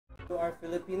to our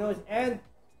Filipinos and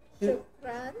to,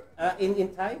 Shukran. in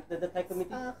Thai, the Thai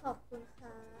community. ขอบคุณค่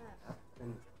ะ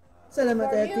Salamat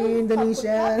For Ate you,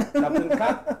 Indonesian. Kapun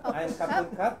Kap. I'm Kapun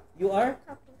Kap. You are? ข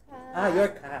อบคุณค่ะ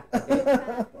You're Kap. Okay.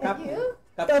 And you?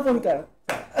 Kapon ka.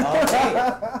 Okay.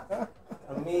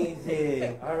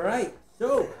 Amazing. All right. So,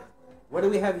 what do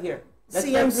we have here?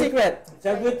 CM Secret.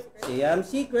 Start with CM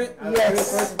Secret. Our Yes. very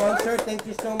first sponsor. Thank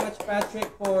you so much,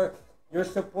 Patrick, for your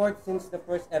support since the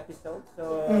first episode. So,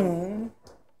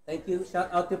 thank you. Shout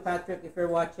out to Patrick if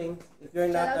you're watching. If you're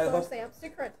not, Shout I out hope. for Sept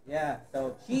Secret. Yeah.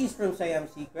 So she's from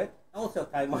Siam Secret, also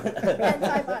thaimart. And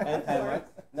thaimart, And of thaimart.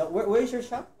 Now, where's your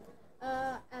shop?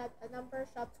 At a number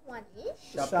shop 20.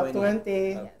 Shop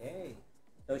 20. Okay.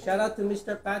 So shout out to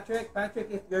Mr. Patrick. Patrick,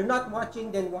 if you're not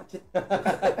watching, then watch it.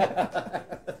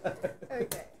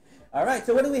 Okay. All right.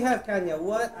 So what do we have, Kanya?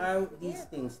 What are these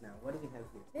things now? What do we have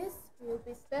here? This will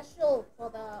be special for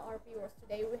our viewers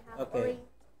today. We have Okay. already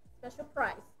special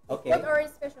price. Okay. What are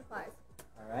special price?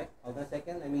 All right. Hold on a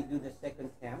second. Let me do the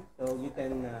second cam so you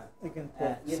can. You can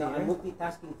I'm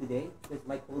multitasking today because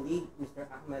my colleague, Mr.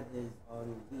 Ahmed, is on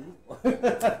leave.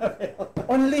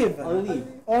 On leave. On leave.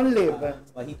 On leave.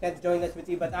 Well, he can't join us with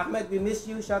you, but Ahmed, we miss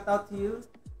you. Shout out to you.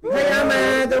 Hi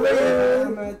Ahmed, how are you?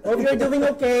 Ahmed. Hope you're doing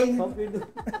okay. Hope you're doing.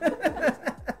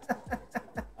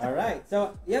 All right.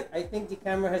 So, yep, I think the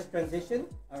camera has transitioned.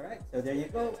 All right. So there you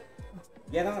go.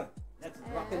 Get on. Let's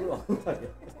rock and roll.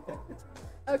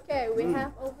 Okay, we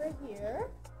have over here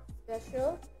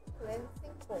special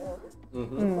cleansing foam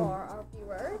Mm-hmm. for our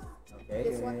viewers. Okay.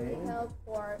 This one will help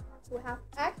for who have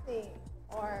acne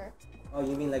or Oh,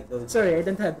 you mean like those Sorry, I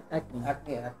don't have acne.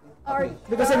 acne? or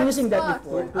Because I'm using that spots.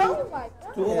 before. Oh my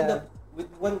god. To all Yeah. the with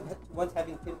one's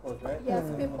having pimples, right? Yes,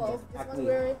 pimples. This Acne. one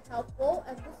very helpful,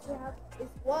 and this we have is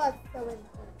what 70.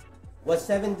 Was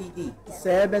 7 DD.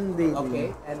 7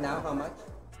 Okay. And now how much?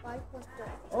 5.4.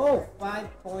 Oh,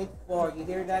 5.4. You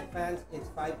hear that, fans? It's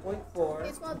 5.4.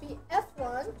 This one be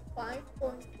F1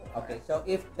 5.4. Okay, so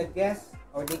if the guests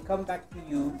or they come back to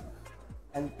you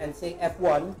and say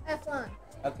F1, F1.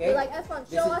 okay? You like F1?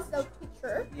 This Show is- us the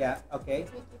picture. Yeah, okay.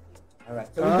 We give you. All right.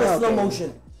 So we do slow okay. motion.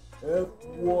 F1.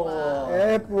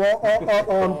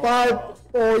 on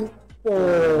 5.4.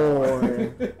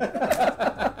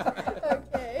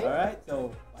 Okay. All right. So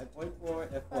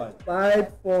 5.4 F1.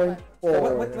 5.4. So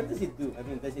what does it do? I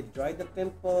mean, does it dry the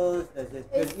pimples? Does it?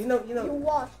 Because you know. You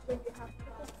wash when you have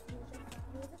pimples. You just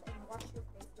use it and wash your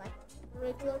face like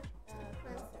regular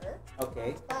cleanser.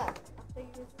 Okay. But after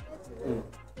using it, you will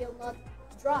feel not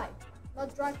dry.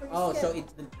 Not dry for your Oh, skin. so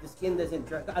the skin doesn't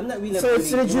dry. I'm not really. So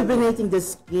it's rejuvenating the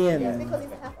skin. Yes, because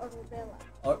it has aloe vera.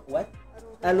 Or what?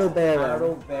 Aloe vera.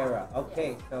 Aloe vera.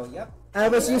 Okay. So yep. I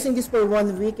was using this for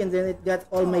 1 week and then it got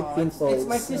all my Oh, pimples. It's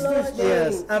my sister's thing.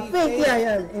 Yes. Fake,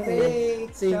 yeah.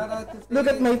 Fake. See, Shout out to look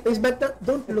at Fake. my face, but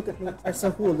don't look at me as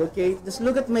a whole, okay? Just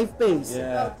look at my face.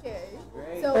 Yeah. Okay.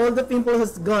 Great. So All the pimples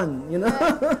has gone, you know?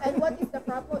 and what is the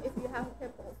problem if you have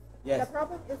pimples? Yes. The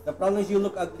problem is The problem is you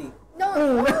look ugly. no,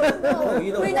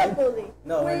 you don't we're not want- bully.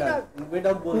 No, we're not. We're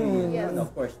not bullying. Yes. No,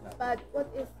 of course not. But what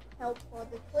is help for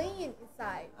the clean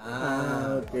inside?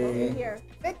 Ah, Over okay. here,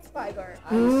 fixed fiber.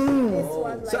 Mm. This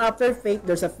one like So after fate,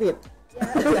 there's a fit. yeah.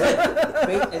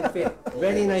 Fit and fit.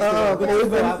 Very nice. Oh, Good fit to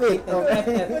go. and fit.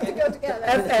 Fit and Good to FF. go together.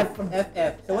 FF.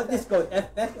 FF. So what is called?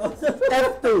 FF also?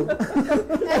 F2.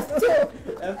 F2.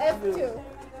 F2.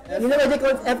 You know why they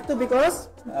call it F2? Because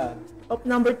Uh, of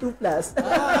number 2 plus.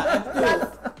 F2.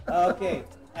 Okay.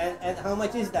 And how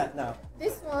much is that now?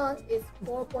 This one is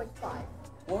 4.5.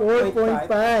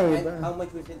 4.5. And how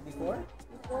much was it before?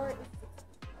 Before it's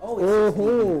Oh, it's Oh.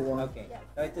 16. Okay.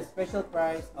 So it's a special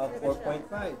price of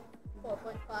 4.5.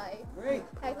 4.5. Great.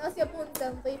 هيك يكون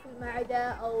تنظيف المعدة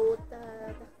أو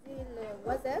تخزين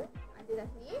وزن عندنا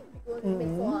هني بيكون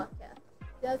بالفواكه.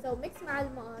 لازم ميكس مع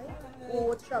الماء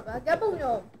وتشربها قبل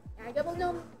نوم، يعني قبل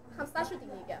نوم 15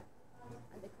 دقيقة.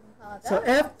 عندكم So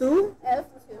هذا F2,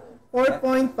 F2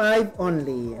 4.5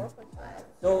 only.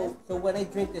 4.5. So when I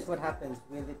drink this, what happens?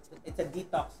 Will it? It's a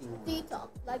detoxing. Detox,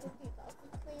 like a detox. You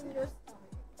clean your stomach.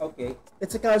 Okay.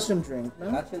 It's a calcium drink, no?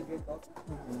 Calcium drink also?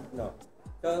 No.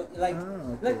 So like,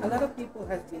 okay. like a lot of people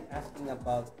has been asking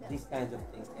about these kinds of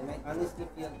things, and I honestly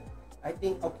feel, I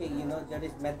think okay, you know, there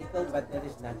is medical, but there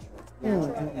is natural.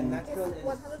 Natural. And natural It's is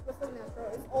 100% natural.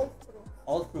 It's all fruit.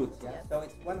 all fruits, yeah. Yes. So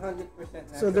it's 100%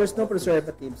 natural. So there's no all fruits.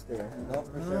 preservatives there. No Oh,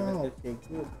 preservatives. okay,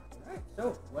 good. Alright, so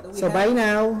what do we So have? bye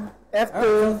now. Alright, so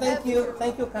F2.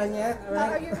 thank you, Kanya. No,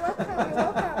 Alright. you're welcome. You're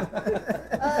welcome.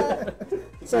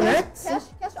 So next.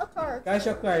 Cash or card? Cash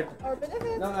or card? Or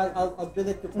benefit? No, I'll bill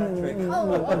it to Patrick.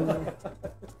 Oh, okay.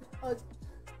 Oh,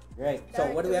 Great. So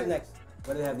what do we have next?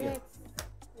 What do we have here? next,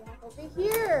 we have over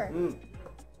here. Mm.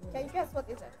 Can you guess what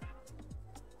is it?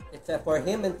 It's for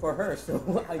him and for her,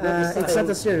 so I don't It's not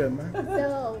a serum. Huh?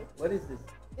 So What is this?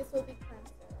 this will be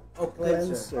cleanser. Oh,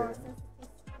 cleanser. For Cleanser. sensitive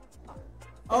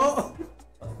Oh,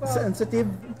 Sensitive.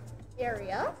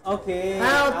 area. okay.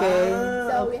 Okay.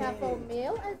 So we have for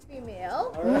male and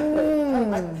female. All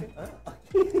right. Mm.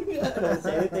 Don't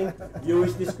say anything.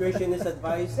 Viewers' discretion is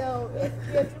advised. So if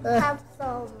you have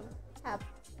some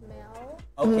smell,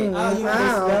 Okay. You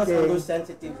smells okay. on those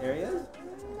sensitive areas.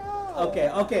 no. Okay.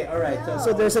 Okay. All right. No.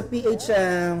 So there's a pH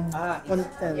It's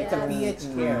content. a pH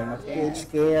care. Okay. pH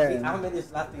See, care. Ahmed is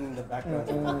laughing in the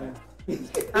background.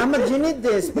 Ahmad, you need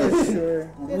this for sure.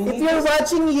 If you're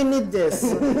watching, you need this.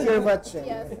 If you're watching.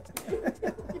 Yes.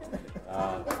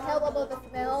 Ah, It help about the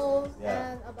smells Yeah.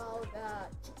 and about the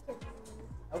chicken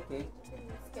okay.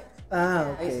 skin.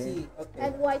 Ah, I okay. see. Okay.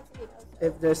 And whitening also.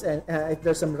 If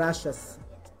there's some rashes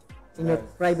in your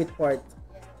private part.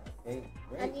 Yes. Okay.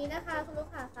 อัน Great. นี้นะคะคุณลูก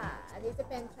ค้าค่ะ อันนี้จะ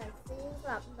เป็นแคลเซียมสำ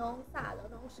หรับน้องสาวและ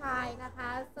น้องชายนะคะ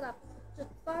สำหรับจุด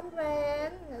ซ่อนเร้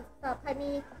นสำหรับใคร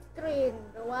มีกลิ่น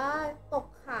หรือว่าตก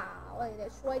ขาวอะไรเนี่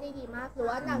ยช่วยได้ดีมากหรือ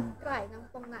ว่าหนังไก่หนัง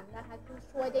ตรงนั้นนะคะคือ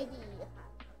ช่วยได้ดีค่ะ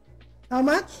How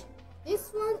much? This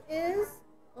one is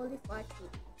only 5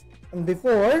 feet. And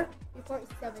before? Before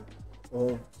it's 7 feet.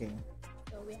 Okay.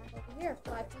 So we have over here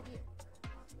 5 feet.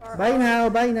 For Bye our now.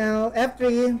 Bye now. F3.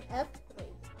 F3.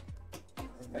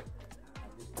 Perfect.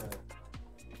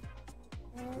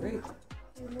 And Great.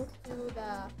 we move to the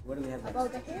What do we have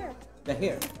about next? the hair. The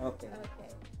hair. Okay. Okay.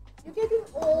 You're getting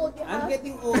old. You I'm have,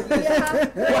 getting old. You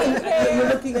have gray You're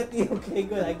hair. looking at me. Okay,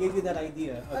 good. I gave you that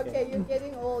idea. Okay, you're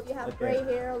getting old. You have Okay. gray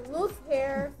hair, loose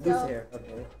hair. Loose So, hair.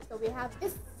 Okay. so we have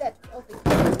this set over here.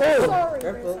 Oh, sorry,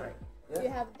 very careful. sorry. Yeah. You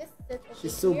have this set over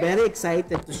She's here. so very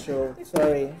excited to show.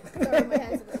 Sorry. Sorry, my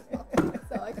hands are small,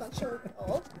 so I can't show it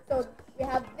all. So we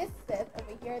have this set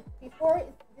over here. Before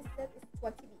this set is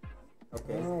 20 B,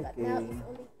 Okay. but now Okay. it's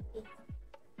only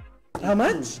 18. How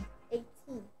much? 18.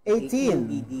 18.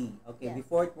 BD. Okay. Yes.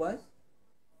 Before it was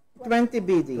 20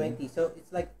 BD. 20. So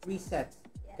it's like 3 sets.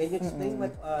 Yes. Can you explain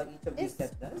what each of these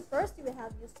This sets does? first we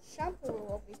have used shampoo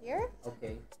over here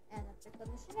Okay. and a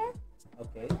conditioner,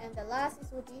 Okay. and the last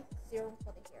is will be serum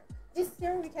for the hair. This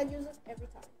serum we can use it every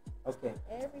time. Okay.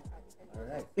 Every time you can use All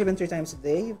right. Even 3 times a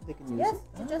day, they can it. use Yes, it.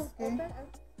 you just okay. open and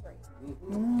spray.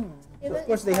 Mm-hmm. So Even of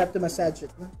course, if they I- have to massage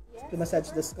it, no? Yes, To massage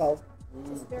the scalp.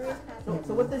 It's very So, happy.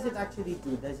 so what does it actually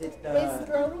do? Does it It's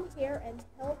growing hair and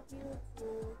help you to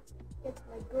get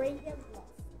like gray hair loss.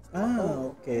 Ah,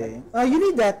 okay. Oh, you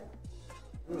need that.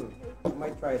 I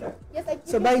might try that. Yes, I give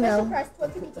So you buy special now. price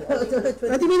 20 BT only.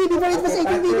 20 BD before it was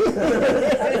 18 BD.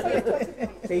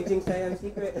 Changing Siam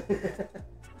secret.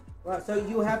 Wow, so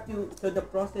you have to. So the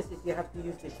process is you have to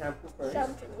use the shampoo first.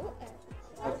 Shampoo and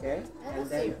Okay. And And the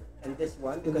then serum. and this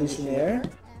one, the Conditioner.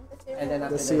 and the serum. And then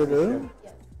after The that, serum.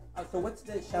 Yes. So what's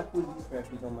the shampoo used for?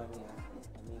 If you don't mind me asking.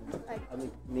 I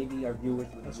mean, maybe our viewers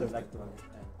would like to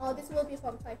understand. Oh, this will be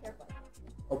from Thai hair color.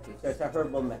 Okay, so it's a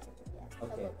herbal method. Yes.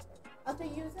 Okay. After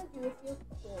using, you will feel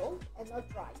cool and not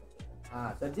dry.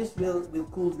 So this will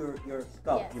cool your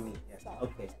scalp. Yes, You mean? Yes. scalp.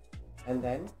 Okay. And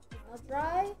then It's not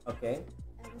dry okay,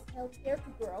 and it helps hair to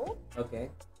grow okay.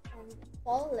 and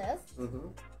fall less.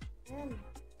 Mhm. And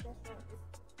special is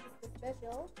the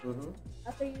special. Mhm.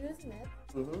 After using it,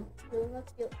 Mhm. you will not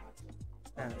feel itchy.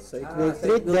 So it will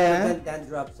treat the prevent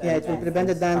dandruffs. yeah, it will Yes. prevent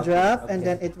the Okay, dandruff, and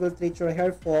okay. then it will treat your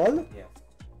hair fall, Yes.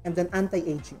 and then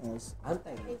anti-aging also.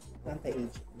 Anti-aging.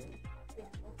 Anti-aging. Yeah,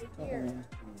 over here. Mm.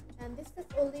 And this is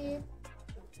only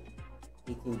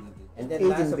 18 BD. And then 18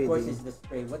 last, of course, BD. is the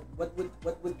spray. What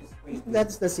would the spray do?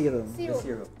 That's the serum. the serum.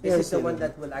 serum. Yeah, This is the one serum.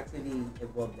 that will actually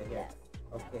evolve the hair. Yes.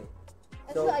 Okay.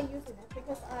 That's So- why I use it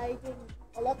because I do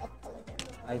a lot of color hair.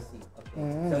 I see. Okay.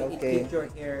 Mm, So okay. it keeps your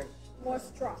hair More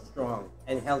strong. strong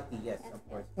and healthy. Yes, of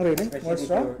course. Oh, really? Especially More if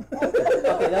strong? you're-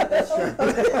 okay, that's true.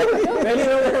 Ready?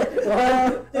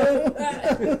 1, 2.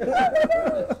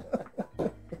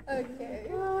 Okay.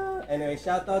 Anyway,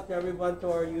 shout out to everyone, to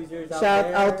our users out Shout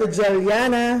there. out to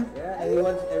Jeliana Yeah,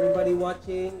 everybody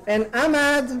watching. and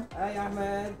Ahmad. Hi,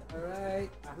 Ahmed. All right,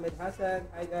 Ahmed Hassan.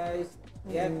 Hi, guys.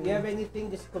 You have anything?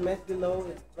 Just comment below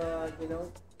if you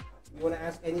want to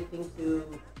ask anything to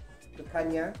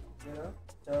Kanya.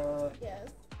 So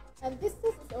Yes. And this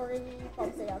is already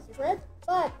from Siam Secret,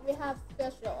 but we have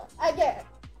special again.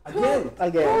 again,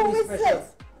 Again. Who Very special.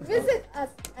 visit us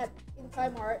in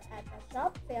thaimart at the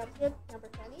shop Siam Secret number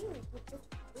 20. We give this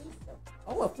free soap.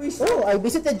 Oh, a free soap. Oh, I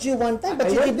visited you one time, but I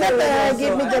you went did not there also.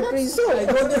 give me the free I soap.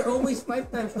 go there always 5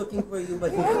 times looking for you, but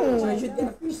so I should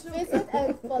get a free soap. Visit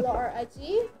and follow our IG.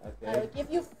 I Okay. will give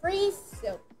you free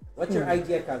soap. What's your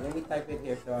IG account? Let me type it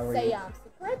here so our Siam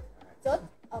Secret dot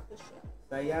official.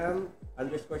 Siam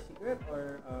underscore secret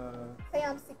or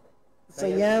Siam secret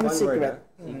Siam one secret. word,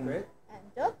 secret and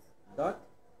dot dot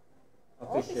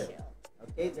official. official.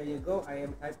 Okay, there you go. I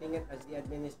am typing it as the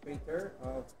administrator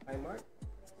of thaimart.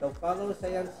 So follow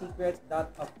Siam secret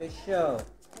dot official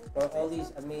for all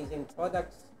these amazing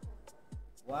products.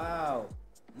 Wow,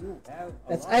 you have a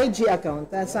That's lot. IG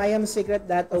account. That's Oh,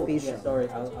 IamSecret.official. yeah, sorry,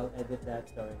 I'll edit that.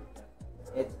 Sorry,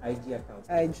 it's IG account.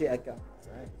 IG account.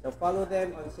 Right. So follow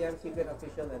them on Siam Secret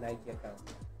Official and IG account.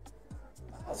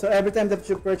 So every time that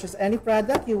you purchase any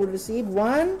product, you will receive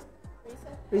one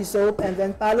Reset. free soap, and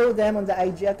then follow them on the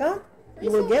IG account.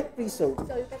 You will get free soap.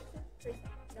 So you get free.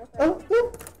 No Oh, problem. two.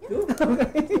 Two?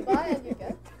 You buy and you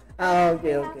get. Ah,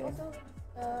 okay, We have okay. also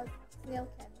snail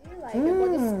candy, like a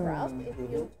body scrub. If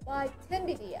you buy 10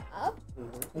 BD up,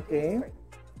 Okay, free.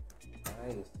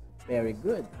 Nice. very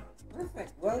good.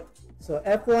 Perfect. Well, So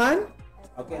F1,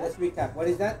 okay, let's recap. What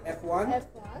is that? F1?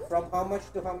 F1. From how much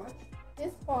to how much? This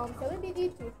from 7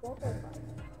 BD to 4.5.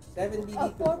 7 BD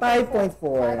Oh, to 5.4.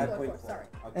 5.4. Sorry.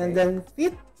 Okay. and then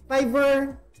Fit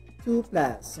Fiber 2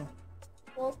 Plus,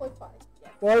 4.5.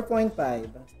 Yes.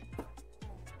 4.5.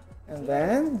 And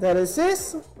then there is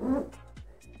this.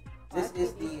 This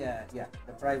is the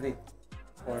the private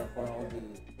for all the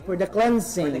For the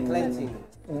cleansing. for the cleansing,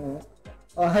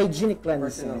 Or hygienic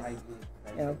personal cleansing.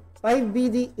 hygiene. 5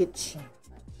 BD each.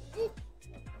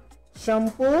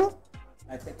 Shampoo,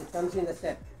 I think it comes in a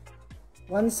set.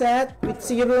 1 set with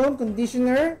serum,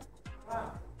 conditioner.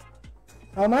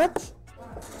 How much?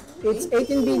 It's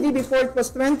 18 BD, before it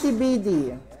was 20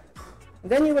 BD.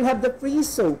 Then you will have the free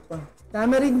soap.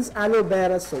 Tamarind's aloe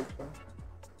vera soap.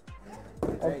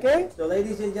 Okay? So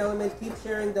ladies and gentlemen, keep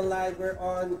sharing the live. We're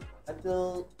on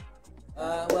until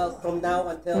well, from now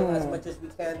until as much as we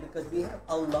can, because we have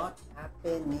a lot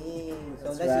happening.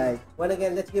 So That's right. Once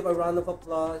again, let's give a round of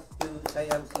applause to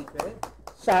Siam Secret.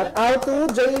 Shout out to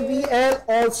JBL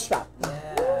All Shop. Yeah.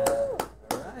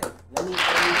 Alright.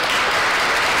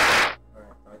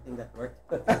 Alright, I think that worked.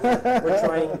 We're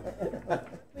trying.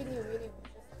 We knew.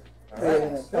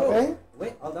 Alright. So Okay.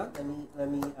 wait, hold on. Let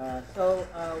me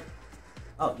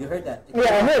oh, you heard that. Yeah,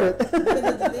 I heard it. Look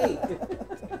at the delay.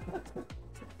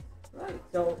 Right.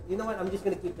 So you know what? I'm just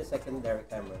gonna keep the secondary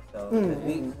camera. So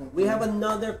we have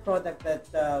another product that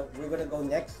we're gonna go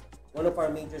next. One of our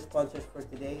major sponsors for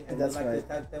today, and That's I'd like right. to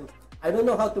thank them. I don't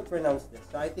know how to pronounce this,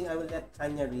 so I think I will let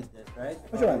Tanya read this. Right?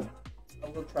 Which one? I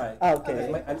will try. Ah,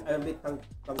 okay. Because I'm a bit tongue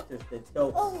twisted.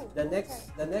 So Oh, the next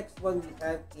one we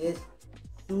have is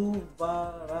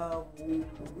Suvaramuni.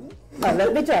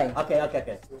 Let me try. Okay.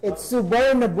 It's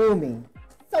Suborna Boomi.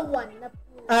 Sawan na po.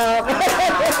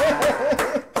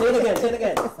 Say it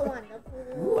again. Sawan na po.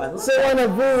 Ooh, I love Suborna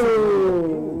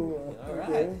Boo. All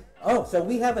right. Oh, so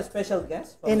we have a special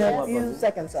guest from In a Suvaramuni. few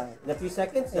seconds. In a few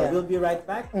seconds, so Yeah. we'll be right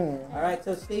back. All right,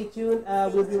 so stay tuned.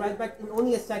 We'll be right back in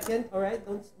only a second. All right,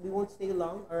 we won't stay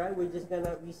long. All right, we're just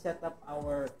gonna reset up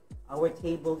our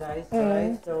table, guys. All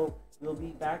right, so we'll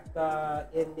be back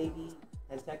in maybe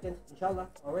 10 seconds, inshallah.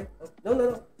 All right. Oh,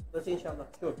 no. Don't say inshallah.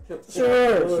 Sure.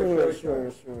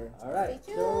 Sure. All right.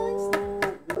 Stay So.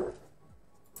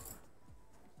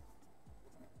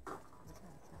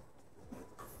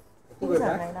 I think we're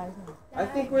back. I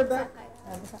think we're back.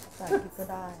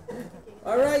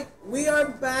 All right, we are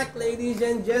back, ladies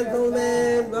and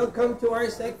gentlemen. Welcome to our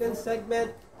second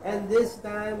segment, and this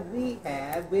time we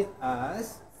have with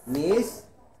us Miss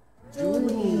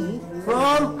Julie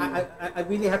from. I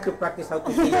really have to practice how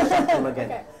to say your name again.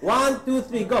 Okay. 1, 2,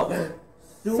 3, go.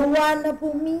 Suwana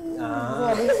Boomi.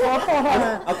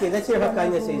 Okay, let's hear how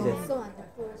Kanya says it. Sawan na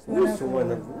po.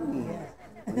 Suwanavumi.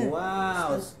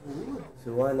 Wow.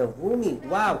 Suwanavumi.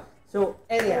 Wow. So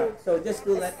anyhow, so just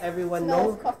to let everyone Smell know,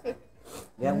 of coffee.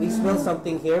 yeah, we smell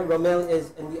something here. Romel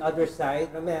is on the other side.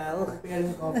 Romel,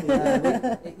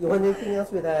 you want anything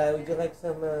else with would you like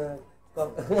some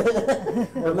coffee?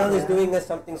 Romel is doing us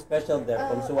something special there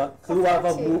from Sawan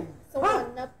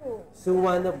na po.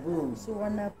 Suwanabumi.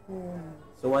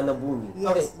 Suwanabumi.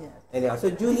 Yes, Okay. yes. Anyhow, so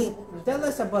Julie, tell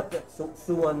us about the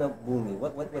Suwanabumi.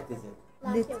 What is it?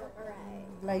 Laki of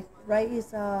rice. Like rice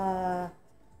is Laki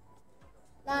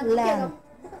Lamb. of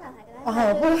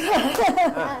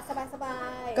สบา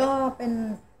ย ก็เ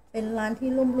ป็นร้านที่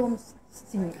รวบรวม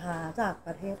สินค้าจากป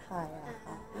ระเทศไทยอะ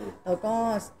ค่ะ แล้วก็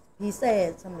พิเศ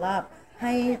ษสำหรับใ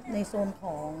ห้ในโซนข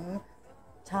อง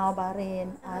ชาวบาห์เรน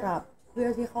อาหรับ เพื่อ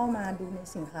ที่เข้ามาดูใน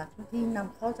สินค้าที่น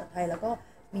ำเข้าจากไทย แล้วก็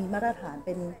มีมาตรฐานเ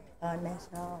ป็น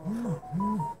national ค่ะ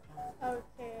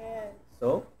Okay. So,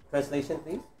 translation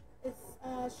please. It's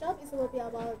shop is will be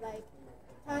about like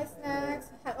Thai snacks.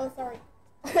 Oh sorry.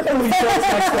 Why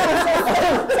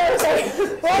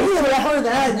do you laugh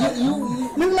that? You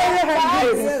Look like you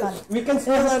have yes. We can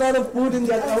spend a lot of food in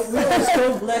that. We are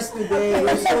so blessed today.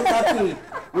 We're so lucky.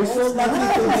 We're so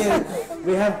lucky today.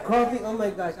 We have coffee. Oh my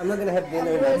gosh, I'm not gonna have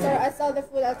dinner. Sorry, I saw the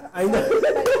food. I know.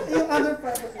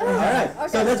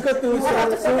 Alright, so let's go to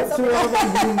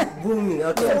booming.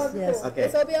 Okay. Yes. Okay.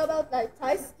 This will be about like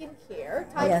Thai skincare,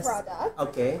 Thai Yes. product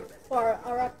Okay. for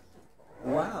Arab,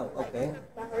 Wow. Okay.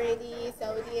 Bahraini,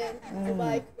 Saudi, and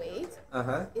Dubai, Kuwait.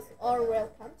 Uh-huh. It's all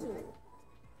welcome to.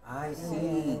 I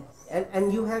see. And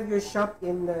you have your shop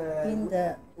in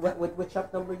the what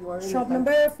shop number you are in? shop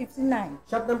number 59.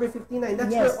 Shop number 59. That's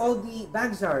Yes. where all the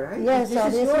bags are, right? Yes, This so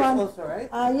is this yours one- also, right?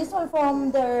 This one from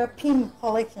the pin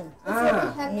collection.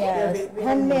 Ah. Yes,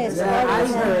 handmade. Yeah, all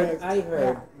handmade. I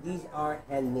heard Yeah. these are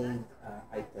handmade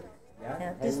items. Yeah,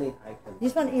 Yeah, this- handmade items.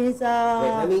 This one is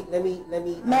Wait, let me.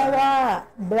 Mera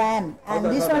brand, and Hold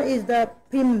on, this hold one on. is the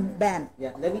pin band.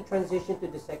 Yeah, let me transition to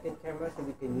the second camera so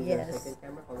we can use our Yes. second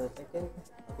camera. Hold on a second.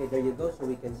 Okay, there you go, so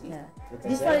we can see. Yeah. Look at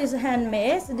This that. one is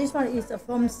handmade. This one is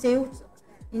from silk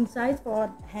inside for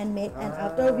handmade, and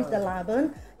after with the label,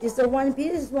 it's a one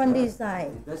piece, one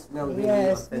design. It does smell really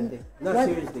Yes. authentic. No, But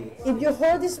seriously. if you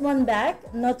hold this one back,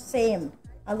 not same.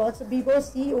 A lot of people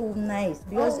see, oh, nice,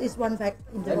 because it's one pack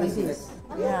in the Let me one see piece.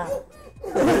 this. Yeah.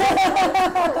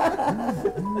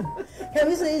 Can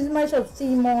we see my shop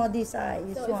see more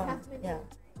design? So This it's one. half minute. Yeah.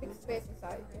 Big space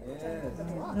inside. Yes.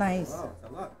 Nice. Wow, it's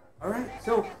a lot. All right.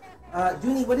 So,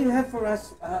 Junie, what do you have for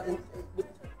us?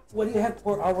 What do you have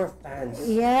for our fans?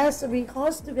 Yes,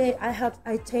 because today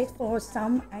I take for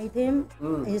some item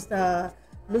is the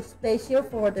look special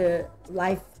for the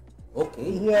life.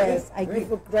 Okay. Yes, great, I great.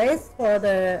 give a grace for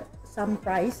the some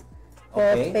price for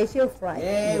Okay. special price.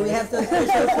 Yay, we have the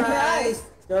special prize.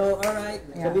 So, all right.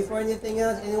 So, Yeah. before anything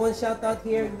else, anyone shout out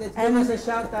here? Let's give And- us a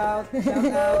shout out.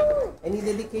 Shout out. Any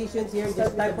dedications here?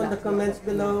 Just type on the comments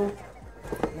below.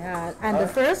 Yeah, and the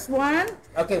first one.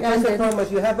 Okay, and first and then-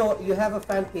 foremost, you have a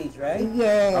fan page, right?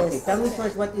 Yes. Okay, tell me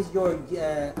first what is your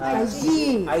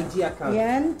IG. IG account?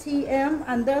 TM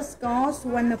underscore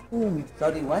Suvarnabhumi.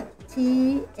 Sorry, what?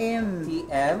 TM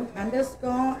TM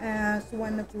underscore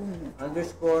Suvarnabhumi.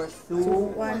 underscore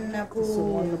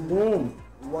Suvarnabhumi. boom.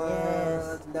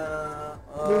 Yes.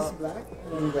 This black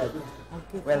and red.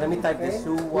 Well, let me type this. Okay.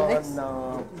 Boom.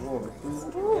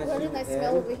 Ooh, very nice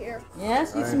smell over here.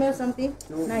 Yes, you Alright. smell something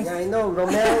nice. Yeah, I know.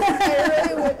 Romel. I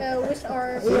really would, wish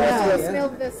our Yeah. viewers smell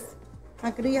this.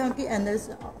 Hungry, and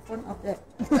there's front of that.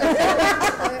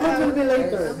 Will be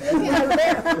later. I'm looking at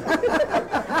there.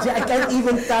 I can't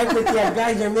even type it yet,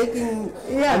 guys. You're making.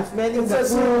 Yeah. I'm smelling the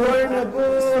It's a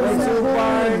boom.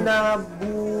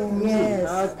 Suvarnabhumi. Yes.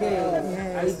 Okay.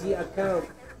 Yes. IG account.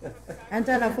 And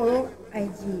then I follow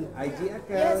IG. IG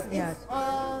Yes, account. Yes.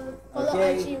 Follow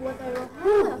Okay. IG what I will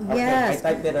have. Okay, Yes.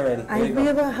 I typed it already. I There you go.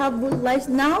 will have good life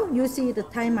now. You see the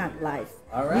thaimart life.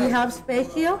 All We right. have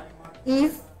special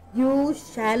if you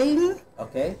sharing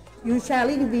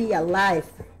via live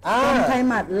on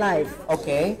thaimart live.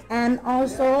 Okay. And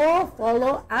also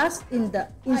follow us in the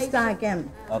Instagram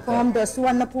Okay. from the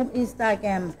Suvarnabhumi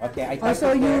Instagram. Okay, I typed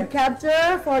Also, it you there.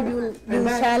 capture for you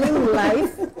sharing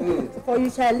live for you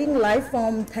sharing live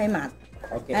from Thaimart.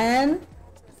 Okay. And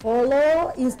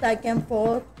follow Instagram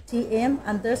for TM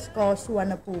underscore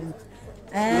Suvarnabhumi.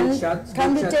 And Screenshot,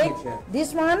 can we screenshot take picture.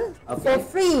 this one Okay. for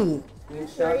free?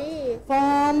 Screenshot. Free.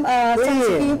 From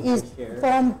sunscreen is Share.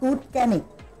 from Good Organic.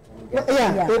 Yeah,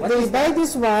 Yeah. if they buy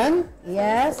this one,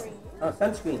 Yes. Oh,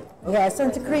 sunscreen. Yeah,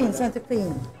 sunscreen. It's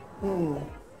sunscreen.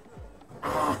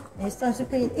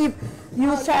 If you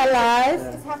share live,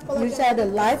 you share the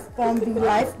live from the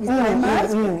live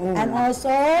Instagram, and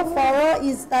also follow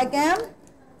Instagram,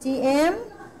 TM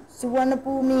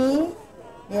Suvarnabhumi.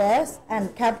 Yes,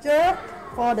 and capture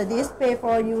for the display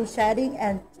for you sharing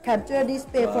and capture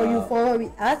display for you follow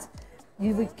with us.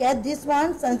 You will get this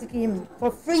one sunscreen for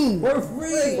free. For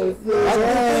free.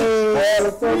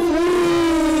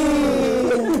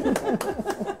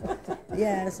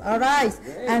 Yes, all right.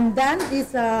 And then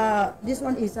this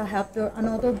one is have the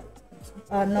another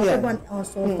Yeah. one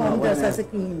also from the what is that?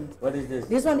 sunscreen. What is this?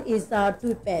 This one is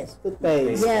toothpaste.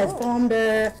 toothpaste. Yes, from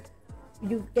the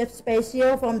you get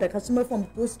special from the customer from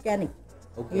Good Organic.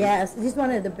 Okay. Yes, this one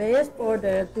is the best for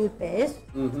the toothpaste.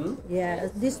 Mm-hmm.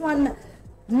 Yes, this one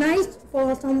nice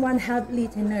for someone have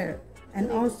retainer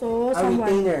and also someone.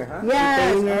 retainer, huh?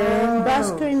 Yes, Retainer. brush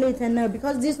cream retainer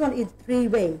because this one is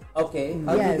three-way. Okay.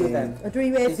 How do Yes, you do that? a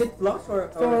three-way Is it floss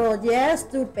or? for yes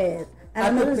toothpaste.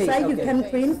 And another toothpaste, side you okay. can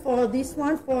clean for this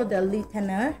one for the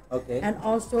listener. Okay. And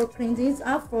also clean this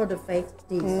up for the face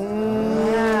dish.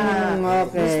 Yeah.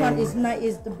 okay. This one is not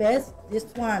is the best. This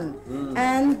one.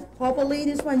 And probably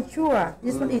this one sure.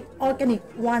 This one is organic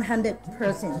 100%.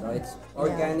 So it's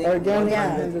organic, Organic,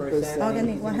 100%.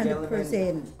 Organic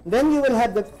Gentlemen, 100%. Then you will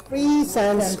have the free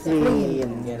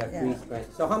sunscreen. Get a free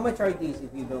spread. So how much are these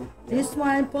if you don't? This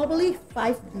one probably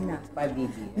 5 dinar. 5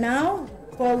 BB. Now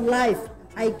for life,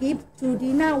 I give 2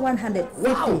 dinar 150.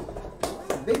 Wow.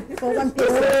 Big For one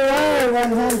difference. piece. Oh,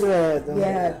 100.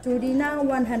 Yeah, 2 dinar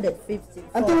 150.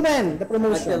 Until when? The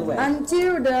promotion? Until when?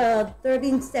 Until the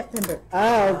 13th September.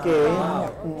 Okay. Wow.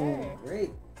 Great.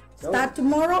 So, Start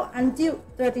tomorrow until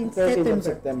 13th 13th of September.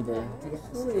 September.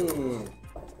 excellent.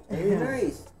 Very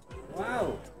nice.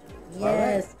 Wow.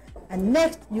 Yes. And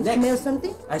next, you Next. smell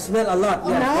something? I smell a lot.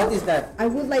 Yeah. Now, What is that? I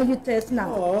would like you to taste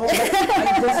now. Oh, I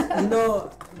just,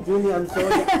 Julie, I'm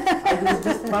sorry. I was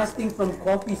just fasting from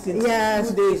coffee since Yes.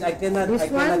 2 days. I cannot. This I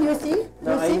cannot. one, you see?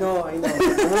 No, You I see? know. I won't be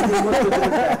able to do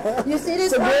that. You see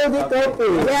this It's a one? golden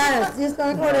coffee. Yes, this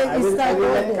one called I is will let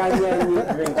golden. Kanya and me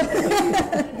drink.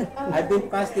 I've been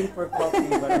fasting for coffee,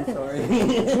 but I'm sorry.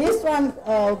 This one,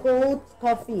 gold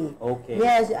coffee. Okay.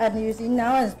 Yes, and you see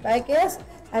now it's packaged,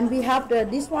 and we have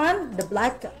this one, the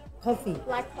black coffee.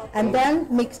 Black coffee. And then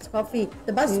mixed coffee.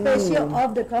 The best special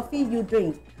of the coffee you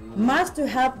drink must to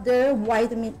have the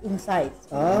vitamin inside.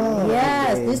 Oh,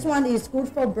 Yes, okay. this one is good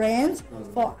for brains,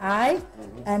 for eye,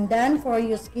 and then for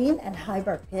your skin and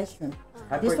hypertension.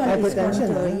 This one is Hypertension.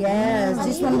 good. Yes,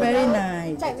 this one very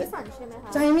nice. ใจไม่สั่นใช่ไหมคะ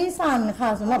ใจไม่สั่นค่ะ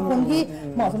สำหรับคนที่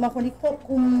เหมาะสำหรับคนที่ควบ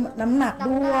คุมน้ำหนัก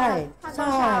ด้วย ทานตอ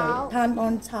นเช้า ทานตอ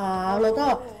นเช้าแล้วก็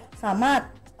สามารถ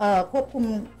ควบคุม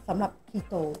สำหรับคี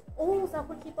โต โอ้สำหรับ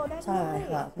คนคีโตได้ด้วย ใช่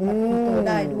ค่ะสำหรับคีโต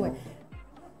ได้ด้วย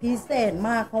พิเศษ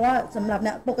มากเพราะว่าสำหรับเ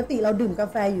นี่ยปกติเราดื่มกา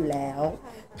แฟอยู่แล้ว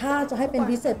ถ้าจะให้เป็น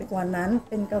พิเศษไปกว่านั้น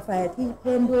เป็นกาแฟที่เ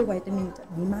พิ่มด้วยวิตามินจะ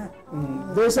ดีมาก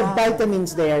There's a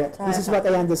vitamins there. This is what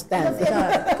I understand.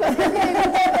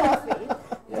 coffee.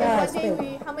 Yeah, One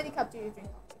day how many cups do you drink?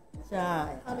 ใช่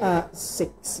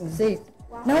 6. สิ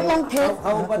น้องลองเทส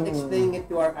How about explaining it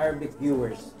to our Arabic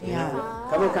viewers? You Yeah. know?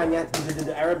 Come on, Kanya. Do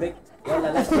the Arabic. Yalla,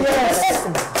 let's do Yes.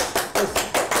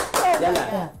 Yalla.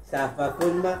 Safa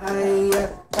kun maaya.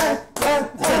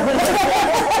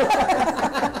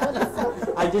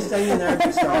 I just sang an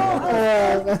Arabic song.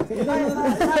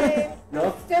 No?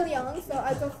 I'm still young, so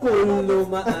I don't Kullu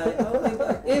maaya. Oh my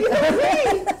God.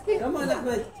 Come on,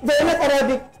 Ahmed. They're not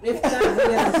Arabic. If not,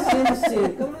 sin.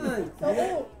 Come on. So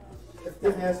old.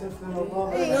 Okay,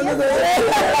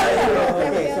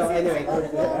 so anyway,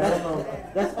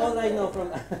 that's all I know from.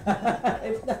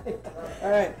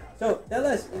 All right, so tell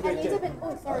us. خلينا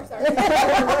sorry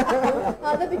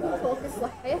هذا بيكون كوفي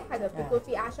صحي هذا بيكون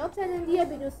في اعشاب تايلانديه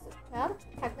بدون سكر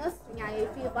حق ناس يعني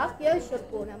في ضغط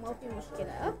يشربونه ما في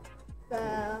مشكله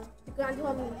فبيكون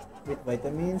عندهم With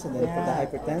vitamins and then for the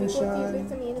بيكون في hypertension.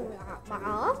 فيتامين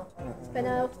معاه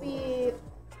فانا في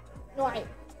نوعين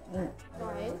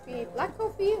في بلاك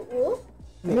كوفي و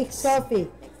mixed coffee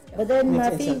but then Mix ما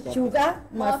and في some sugar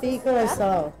ما في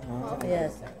cholesterol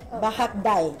yes بحق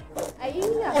داي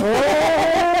ايوه Oh,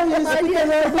 you speak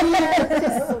Arabic.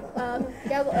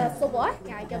 قبل الصبح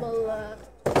يعني قبل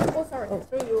سوري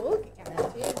الريوق يعني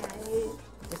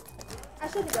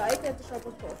 10 دقائق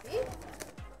تشربوا الكوفي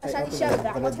عشان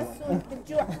يشبع ما تحسون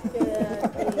بالجوع في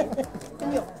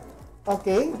اليوم.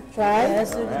 Okay, try. Yes,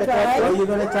 The try. coffee. Oh,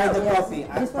 you're gonna try the coffee.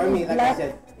 This For one me, is like black. I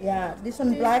said, Yeah, this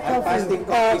one black I'm fasting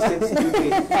coffee. coffee since 2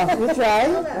 days. You try.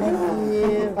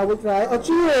 I will try. Oh,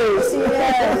 cheers.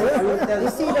 Yes. I will tell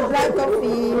You see the black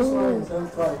coffee.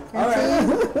 All right.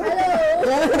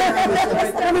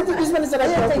 This one is a Yeah,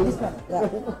 take coffee. this one. Yeah.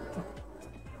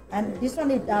 And this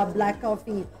one is black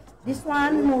coffee. This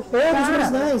one no sugar. this one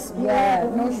is nice. Yeah,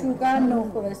 no sugar, no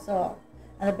cholesterol.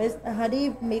 And the best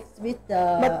honey mixed with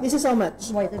the But this is how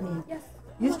much? vitamin. Yes.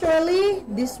 Usually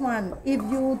this one, if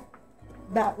you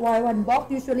that one box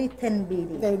usually 10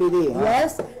 BD. 10 BD.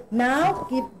 Yes. Now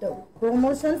give the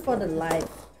promotion for the life.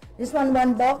 This one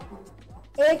box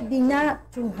 8 dinar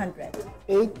 200.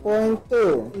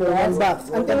 8.2 for Yes. one box.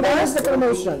 Until when is the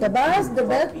promotion? The best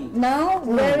now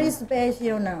very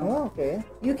special now. Oh, okay.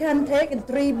 You can take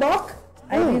 3 box.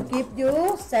 I will give you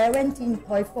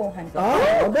 17.400.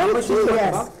 Oh, very much is cheap. one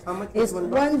Yes. box? How much is It's one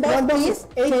box? one One box box is is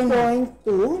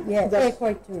 8.2. Yes, That's-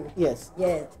 8.2. Yes.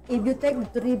 Yes. If you take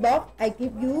 3 box, I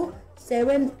give you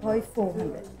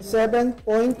 7.400.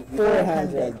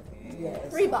 7.400.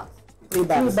 Yes. $3. 3 3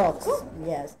 box. box.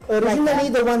 Yes. Originally,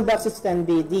 Like the one box is 10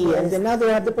 BD, and then now they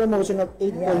have the promotion of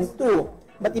 8.2.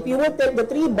 But if you will take the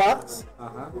 3 box,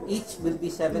 Each will be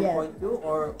 7.2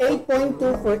 or 8.2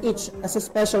 for each as a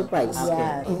special price.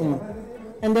 Yes.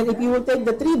 And then if you will take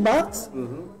the 3 box,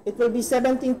 it will be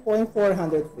 17,400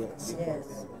 fills.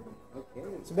 Yes. Okay.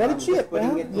 It's very cheap,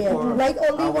 Putting huh? it Yeah, for like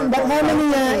only our- one But how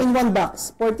many in one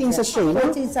box? 14 sachet, no?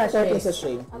 14 sachet. 14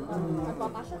 sachet.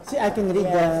 See, I can read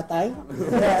the Thai.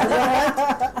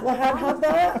 We have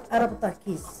the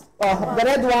Arabitakis. Oh, the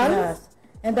red one. Yes.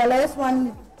 And the last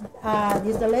one,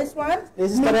 this is the last one.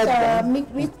 This is the red one.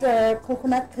 Mixed with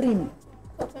coconut cream.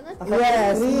 Coconut?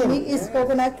 Yes, cream. mix is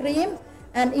coconut cream,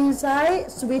 and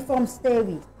inside sweet from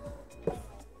stevia.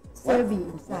 Stevia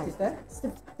inside. What is that?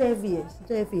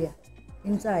 Stevia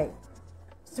inside.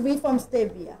 Sweet from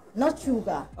stevia, not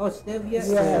sugar. Oh, stevia.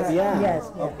 Stevia. Yes.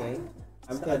 Okay.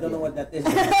 I don't know what that is.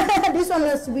 This one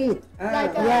is sweet.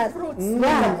 Like Yes. fruits.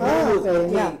 Yeah. Oh, okay.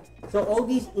 Yeah. So all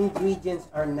these ingredients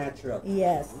are natural.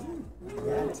 Yes.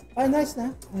 Oh, nice,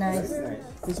 na? Nice. Nice.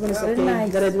 This one is Very okay.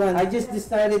 nice. The red one. I just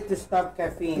decided to stop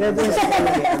caffeine. Red one is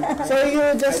okay. So you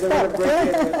just I don't stop. wanna break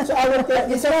it. So I will take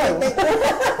this one.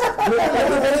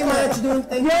 Thank you very much, dude.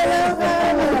 Thank you.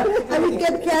 I will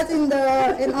get cat in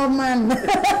Oman.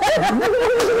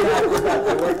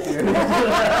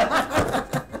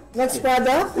 Next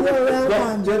product. You're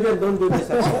welcome. Jojo, don't do this.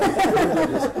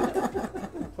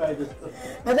 Try this.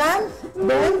 And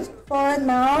then for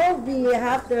now we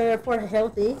have the for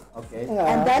healthy, Okay.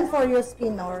 and then for your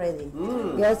skin already.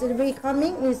 Yes, it will be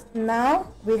coming is now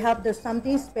we have the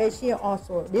something special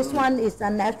also. This one is a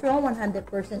natural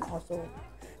 100% also.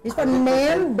 This one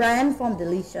name brand from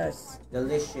Delicious.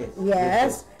 Delicious.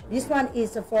 Yes, this one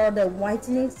is for the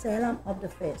whitening serum of the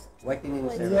face. Whitening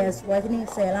serum. Yes, whitening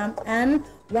serum and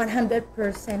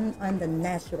 100% on the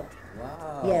natural.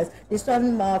 Wow. Yes, this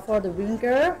one for the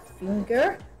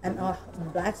finger and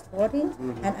black spotting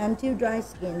and anti-dry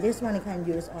skin. This one you can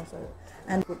use also.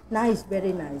 And nice,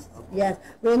 very nice. Yes,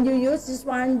 when you use this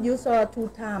one, use 2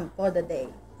 times for the day.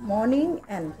 Morning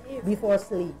and before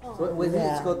sleep. So with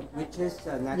Yeah. it's called which is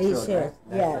natural. Delicious.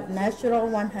 Right? Yeah, natural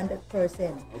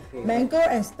 100%. Okay. Mango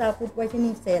and star fruit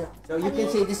whitening serum. So you can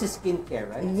say this is skincare,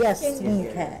 right? Yes,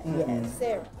 Skincare. skincare. Yes.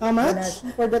 Serum. How much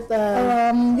for that?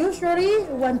 Usually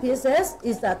one pieces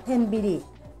is a 10 BD.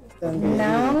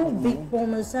 Now big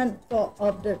promotion for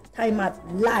of the thaimart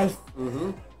life.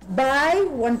 Buy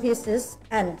 1 pieces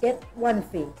and get 1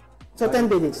 free. So 10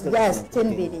 BDs. Yes,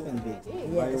 10 BD. 10 BD.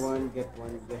 Buy Yes. one get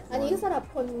one get อันนี้ one. สำหรับ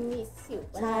คนมีสิว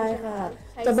ใช่ค่ะ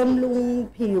ใช้ จะ สิว บำรุง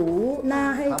ผิวหน้า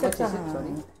ให้กระจ่าง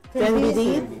How much is it? 10 BD?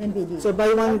 10 BD. So buy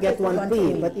one, get one One free.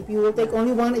 free. But if you will take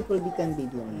only one, it will be 10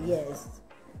 BD only. Yes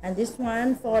and this one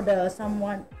for the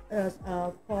someone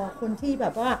for คนที่แบ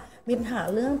บว่ามีปัญหา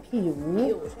เรื่องผิว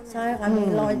ใช่ค่ะมี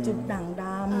รอยจุดด่างด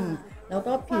ำแล้ว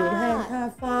ก็ผิวแทนท่า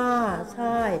ฝ้าใ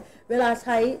ช่เวลา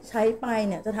ใช้ไป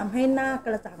เนี่ยจะทำให้หน้าก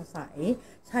ระจ่างใส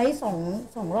ใช้ส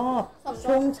องรอบ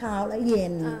ช่วงเช้าและเย็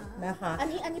นนะคะ อัน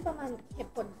นี้ประมาณเห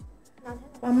ตุผลนานเท่า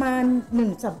ไหร่ ประมาณ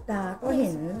1 สัปดาห์ก็เ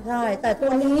ห็นใช่แต่ตั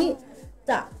วนี้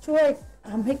จะช่วย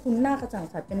ทำให้คุณหน้ากระจ่าง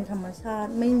ใสเป็นธรรมชาติ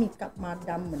ไม่มีกลับมา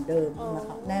ดำเหมือนเดิมนะค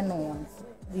ะแน่นอน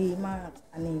ดีมาก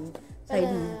อันนี้ใช้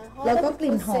ดีแล้วก็ก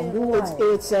ลิ่นหอมด้วย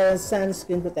It's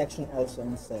sunscreen protection also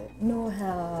instead. no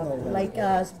have like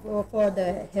for the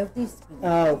healthy skin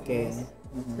Okay.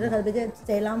 ده بدأ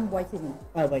سيلام وايتنينج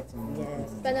vitamin. yes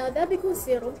فانا ده بيكون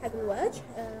سيروم حق الوجه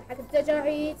حق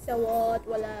التجاعيد سواد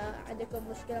ولا عندكم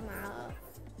مشكله مع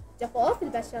جفاف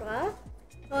البشره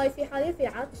هاي في حاليا في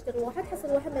عرض تشتري واحد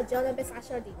تحصل واحد مجانا بس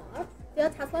 10 دينار تقدر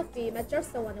تحصله في متجر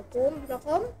سوانكم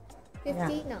رقم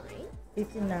 59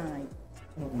 59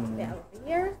 They are over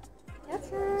here.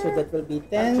 Capture. So that will be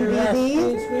 10 Yes.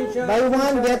 BD. Screenshot. Buy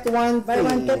one, get one free. buy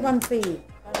one get one free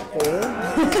Okay.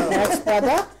 Next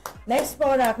product. next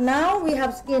product now we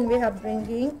have skin we have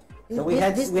drinking So we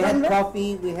had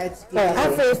coffee, we had skin.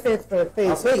 face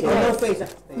Face. Wait, Okay. no face.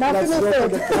 now Let's finish go to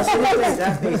it. the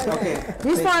That face, okay.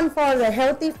 This one for the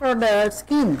healthy for the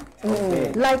skin. Okay.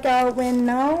 Like when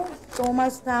now so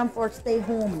much time for stay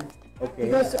home Okay.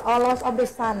 because a lot of the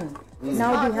sun.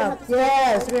 Now we have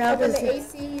we have Open this, the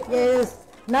AC. yes.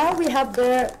 Now we have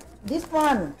this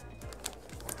one.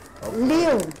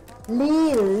 Lil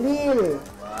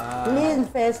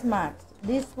face mask.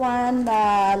 This one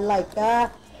like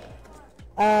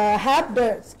have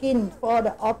the skin for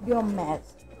the of your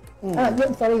mask.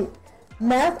 Sorry.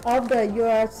 Mask of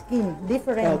your skin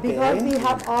different Okay. because we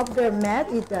have of the mask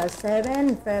is the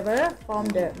 7 flavor from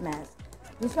the mask.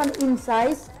 This one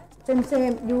inside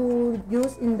same you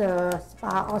use in the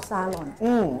spa or salon.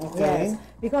 Okay. Yes,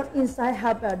 because inside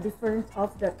have a difference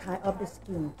of the type of the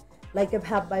skin. Like you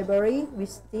have barberry,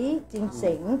 whiskey,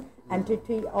 ginseng, and tea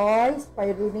tree oil,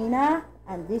 spirulina,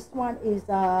 and this one is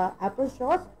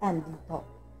applesauce and detox.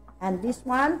 And this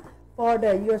one for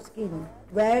your skin,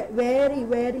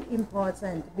 very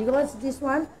important, because this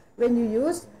one when you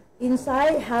use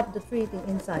inside have the three things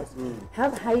inside.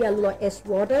 Have hyaluronic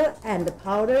water and the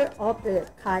powder of the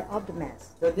kind of the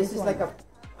mask. So this is one. like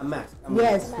a mask.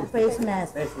 Yes, face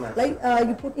mask. Face mask. Like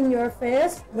you put in your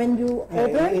face when you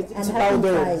open it's and a have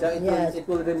powder. inside. So it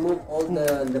will remove all the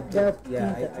yes.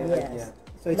 yeah.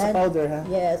 So it's a powder, huh?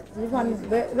 Yes, this one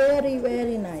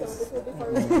very nice.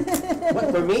 What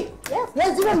for me? Yes. Yes,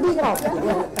 this one big hot.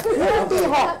 You have big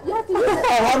hot. You have to use it.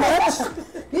 How much?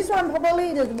 This one probably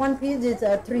the one piece is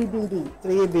 3 BD.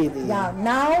 3 BD. Yeah,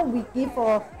 now we give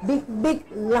for big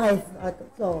life.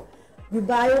 So you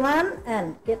buy one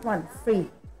and get one free.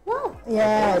 Wow.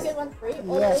 Yes. Get one free.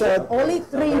 Yes. So only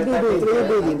 3 BD. 3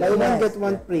 BD. Buy one, Yes. get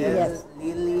one free. Yes.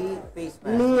 Lily face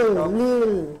mask. Lil.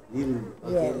 Lil.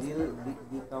 Okay, Yes. Lil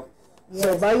detox. So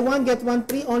buy one, get one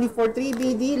free only for 3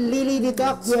 BD Lily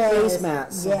Detox face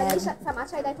mask. อันนี้ Yes. สามารถ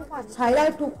ใช้ได้ทุกวัน ใช้ได้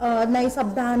ทุกในสัป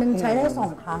ดาห์หนึ่งใช้ได้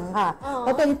2 ครั้งค่ะ อ๋อ เพร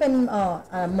าะตัวนี้เป็น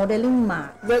โมเดลลิ่งมา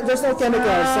ร์ There's no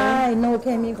chemicals, ใช่ huh? no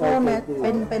chemical โอเค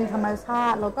เป็นธรรมชา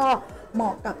ติ แล้วก็เหมา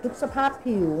ะกับทุกสภาพ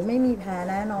ผิวไม่มีแพ้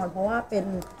แน่นอน เพราะว่าเป็น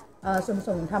ส่วนผส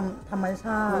มธรรมช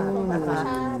าตินะคะ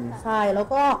ใช่แล้ว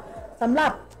ก็สำหรั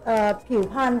บผิว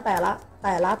พรรณแต่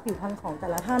ละผิวพรรณของแต่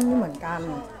ละท่านไม่เหมือนกัน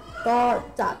ก็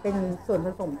จะเป็นส่วนผ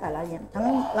สมแต่ละอย่างทั้ง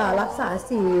รักษา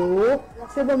สิว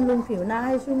ช่วยบำรุงผิวหน้าใ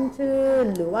ห้ชุ่มชื่น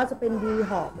หรือว่าจะเป็นดี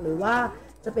ท็อกซ์หรือว่า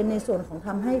จะเป็นในส่วนของท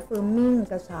ำให้เฟิร์มมิ่ง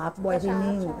กระชับบอยเทน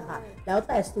นิ่งนะคะแล้วแ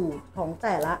ต่สูตรของแ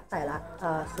ต่ละ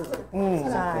สูตร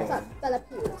ใช่ แต่ละ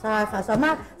ผิว ใช่ค่ะสามา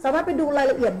รถไปดูราย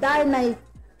ละเอียดได้ใน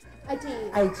IG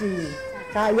IG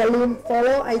ใช่อย่าลืม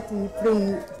follow IG ฟรี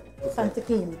ซันส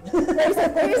กิน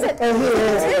Where is it? Oh,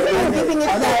 here. I'm keeping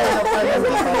it there.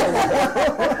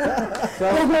 So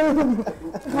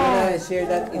you wanna share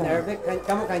that in Arabic?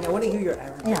 Come on, Kanya. I want to hear your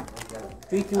Arabic. Yeah.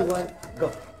 3, 2, 1, go.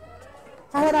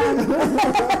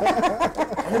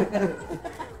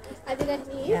 عندنا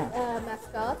هني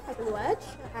ماسكات حق الوجه،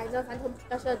 عندنا عندهم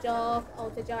بشرة جاف أو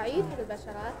تجاعيد حق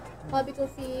البشرة. هو بيكون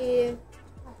في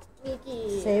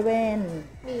ميكي 7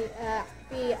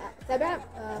 في 7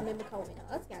 من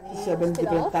المكونات يعني 7 different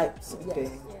اختلاف. types. Okay.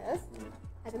 يس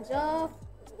حق الجاف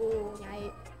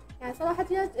يعني صراحة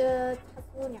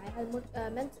تحصلون يعني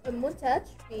المنتج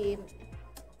في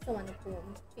سواء نكون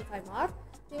في تايمار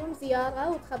تجيهم زيارة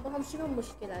وتخبرهم شنو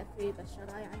المشكلة في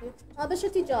البشرة يعني أنا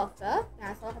بشرتي جافة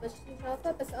يعني صراحة بشرتي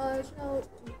جافة بس أنا شنو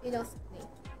يناسبني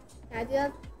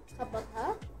يعني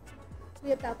تخبرها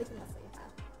وهي بتعطيك النصيحة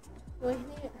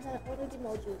وهني أنا أوريدي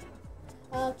موجودة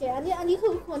اوكيอันนี้คื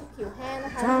อคนผิวแห้งนะ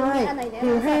คะ ใช่ มีอันไหนแนะนำ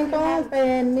ผิวแห้งต้องเป็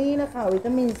นนี่นะคะวิต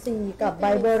ามินซีกับไบ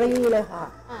เบอรี่เลยค่ะ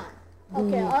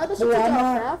اوكي انا بشوف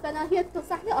جافة فانا هي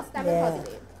تنصحني استعمل هذين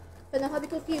فانا هذا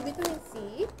بيكون فيه فيتامين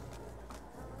سي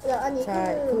لا اني ใช่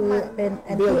คือเป็น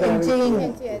anti Bilberry. aging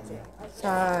انتي اجينج ใ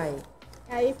ช่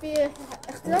يعني في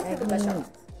اختلاف في البشرة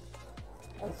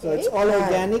So it's all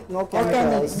organic, no organic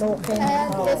chemicals. no and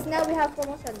chemical yes now we have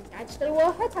promotion يعني تشتري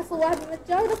واحد تحصل واحد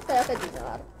بمتجر ب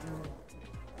 $3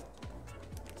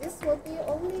 This will be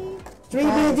only 3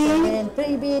 BD.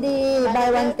 3 BD buy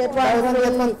one get Buy one,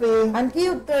 get one one free.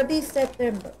 until 30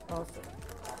 September also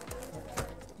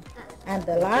and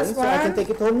the last So I can one take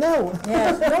it home now.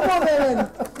 yes no problem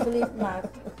sleep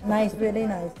nice really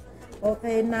nice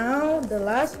okay now the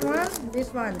last one this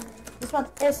one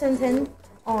essence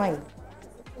oil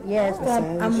yes from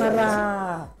Essential. Amara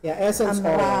Yeah, essence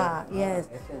Amara oil. yes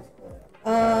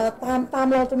ตาม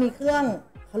เราจะมีเครื่อง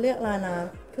เขาเรียกอะไรนะ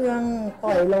เครื่องป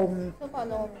ล่อยลม เครื่องปล่อย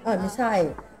ลม ไม่ใช่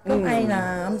เครื่องไอน้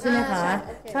ำใช่ไหมคะ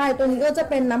ใช่ตัวนี้ก็จะ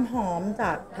เป็นน้ำหอมจ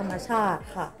ากธรรมชาติ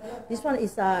ค่ะ This one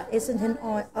is essential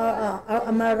oil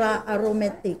Amara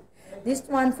aromatic This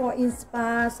one for in spa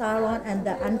salon and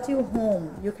the until home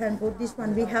you can put this one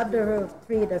we have the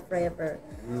flavor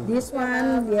this one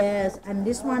yes and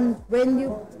this one when you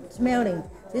smelling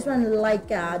this one like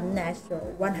a natural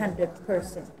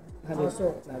 100% also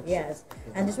yes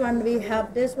and this one we have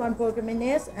this one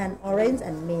pomegranate and orange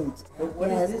and mint What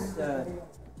yes is this?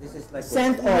 This is like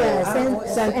Scent oil. yeah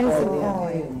scent oil.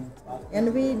 oil and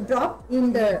we drop in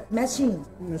the machine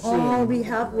or we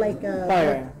have like a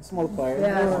Fire, small fire.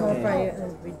 yeah small Okay. fire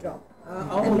and we drop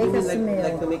Oh, and you make a mean smell.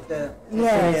 like to make the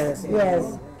yes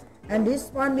and this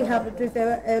one we have the three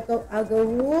flavor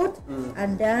agarwood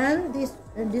and then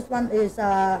this one is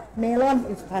melon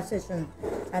is passion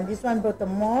and this one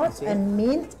bergamot and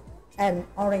mint and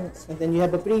orange And then you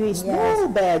have a pretty small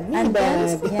Yes. bag, mini and then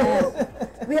bag. yes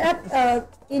we have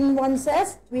in one set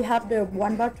we have the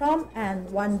one bottom and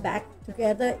one bag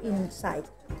together inside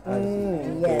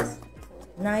yes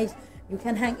nice you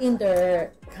can hang in the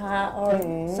car or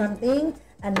something,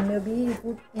 and maybe you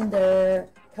put in the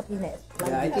cabinet.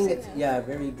 Yeah, I think it's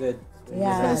very good.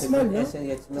 Yeah. It smells Nice.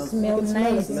 It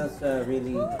smells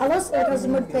really. A lot of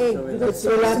customer take because It's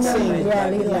relaxing. Yeah,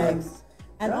 relax.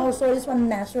 And also this one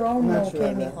natural, no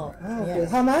chemical. Okay. Yes.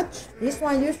 How much? This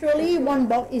one usually one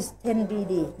box is 10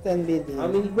 BD. 10 BD. How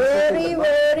many?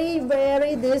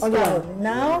 Very discount.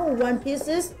 Now one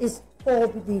pieces is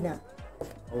 4 BD now.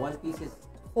 One piece is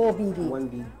 4 BD. 1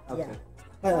 B. Okay.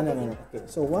 Yeah. No. Okay.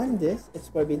 So one this, it's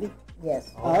 4 BD. Yes.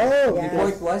 Oh, Yes. Before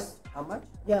it was how much?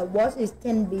 Yeah, what is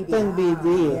 10 BD? 10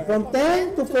 BD. Yeah. From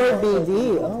 10 to 4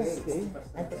 BD. Okay.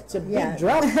 It's a big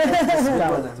drop.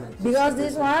 Because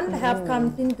this one have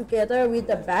come in together with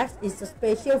the bags. It's a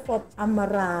special for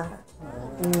Amara.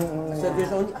 So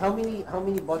there's only how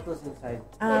many bottles inside?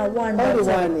 One Only bottom.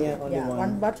 one, only one.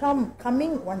 One bottom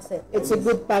coming, one set. It's a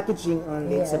good packaging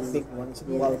only. It's a Yes. big one. It's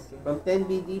Yes. bulky. From 10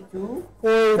 BD to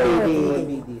 4 4 BD.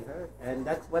 BD, huh? And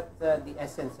that's what the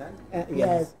essence, huh?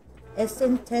 Yes.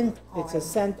 Essence tent oil. It's a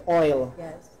scent oil.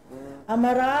 Yes.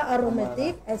 Amara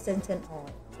aromatic essence oil.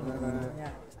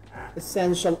 Yeah.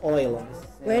 Essential oil.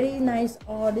 Very nice.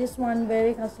 Oh, this one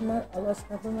very customer. A lot of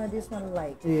customer. This one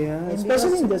like. Yeah, And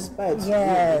especially in the because- spa. It's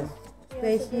Yes.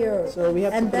 Special. So we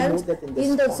have And to then promote that in the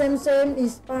in the spa. same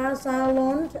is spa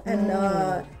salon and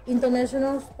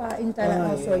international spa in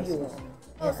Thailand also yes. use.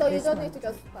 Oh, so you don't need to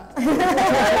go spa.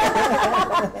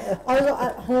 Also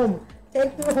at home.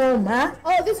 Take to home, huh?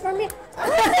 Oh, this for me.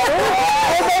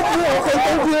 Thank you.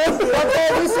 Okay,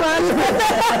 this one.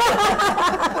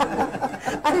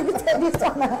 I will take this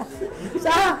one.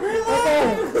 So, okay.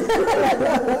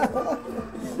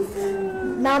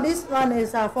 Now this one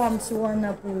is from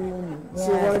Suvarnabhumi.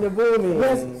 Suvarnabhumi.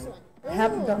 Yes.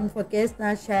 Don't forget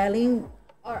sharing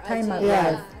Or thaimart.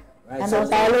 Yeah. Right. And So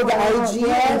also follow the IG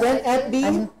yes. and then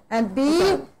FB. And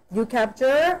B, you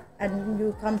capture and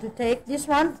you come to take this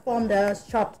one from the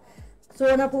shop.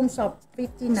 Suvarnabhumi shop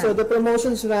 59. So the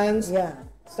promotions runs yeah.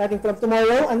 starting from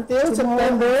tomorrow until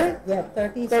September Yeah,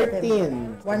 30 13.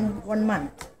 September. One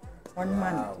month. 1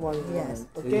 month. Yes.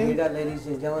 So you hear Okay. that, ladies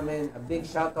and gentlemen? A big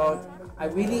shout out.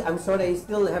 I'm sorry, I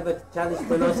still have a challenge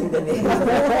pronouncing the name.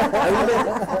 I really,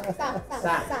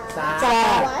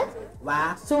 What?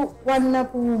 Wa,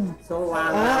 Suvarnabhumi.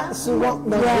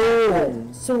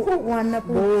 Suvarnabhumi.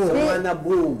 Suvarnabhumi.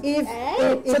 Suvarnabhumi. If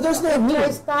So there's no boom.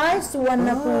 style,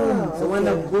 Suvarnabhumi.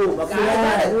 Suvarnabhumi. Okay, I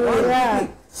got it. Yeah.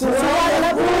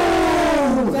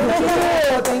 Suvarnabhumi.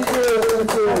 Thank you.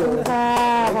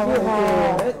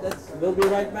 We'll be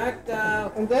right back.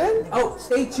 And then,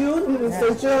 Stay tuned.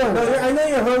 stay tuned. No, I know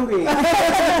you're hungry.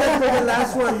 For the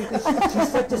last one because she's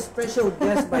such a special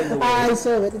guest, by the way. I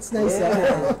saw it. It's nice.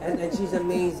 Yeah, and she's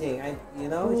amazing.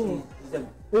 She's a.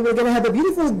 We were gonna have a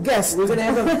beautiful guest. We're gonna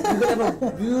have a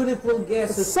beautiful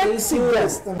guest. So stay Sexy tuned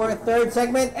guest. for our third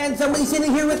segment, and somebody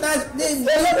sitting here with us. This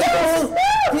beautiful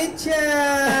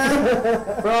kitchen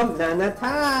from Nana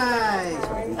Thai.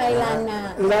 Thailand.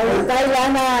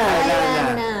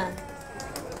 Thailand.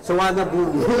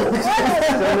 Suvarnabhumi.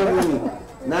 Suvarnabhumi.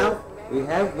 Now we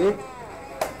have with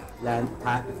Nana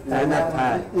Thai.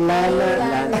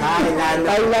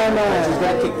 Thailand. She's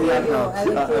gonna kick me out now.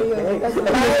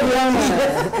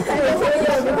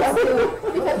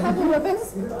 You can have the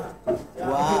ribbons.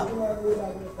 Wow.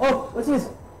 Oh, what's this?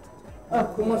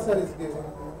 Kumar sir is giving.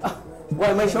 What,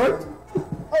 am I short?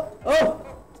 Oh,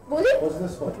 Bully? What's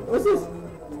this for? what's this?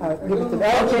 Give it to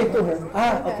her. Okay, to her.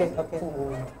 Okay.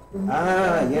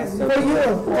 Yes. For you.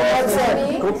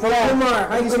 For Kumar.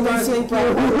 Hi, Kumar. Thank you.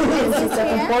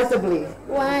 Comfortably.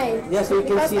 Why? Yeah, so you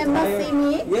can Because see I must higher. see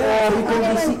me. Yeah, you can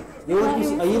be see. You want to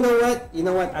see? You know what? You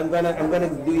know what? I'm gonna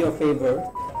do you a favor.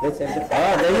 Let's end it.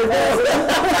 Oh, there you go.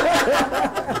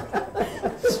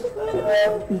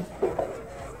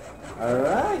 All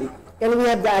right. Can we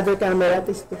have the other camera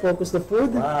to focus the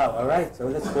food? Wow. All right. So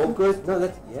let's focus. No,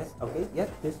 let's. Yes. Okay. Yep.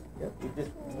 This. Yep. You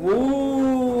just.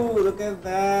 Woo! Look at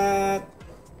that.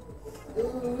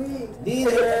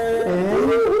 Dinner.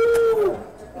 Woo!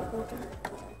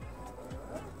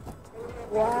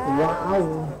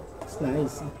 Wow. It's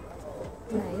nice.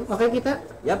 Okay, kita?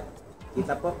 Yep.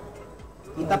 Kita po.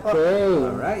 Kita po. Okay.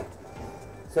 All right.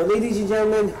 So, ladies and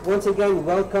gentlemen, once again,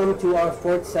 welcome to our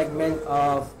fourth segment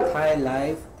of Thai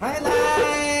Life. Thai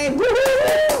Life!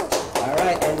 Woohoo! All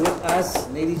right, and with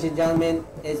us, ladies and gentlemen,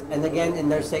 and again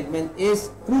in our segment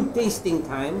is food tasting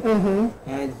time.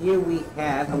 And here we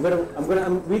have, I'm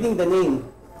reading the name.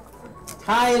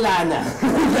 Thai Lana.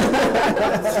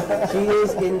 She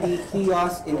is in the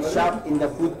kiosk shop in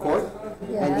the food court.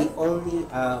 and the Yes. only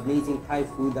amazing Thai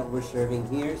food that we're serving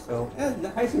here. So,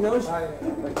 hi, Sinoj.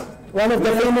 One of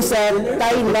the famous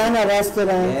Thailand restaurant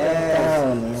in Yes.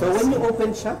 town. So when you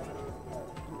opened shop,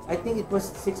 I think it was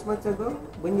 6 months ago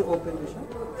when you opened the shop.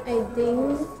 I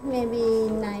think maybe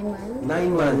 9 months.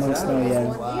 9 months. months huh? now, yeah.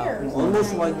 Almost 1 year.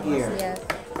 Almost 1 9 year. months, Yes.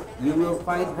 You will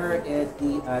find her at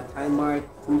the thaimart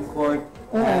food court,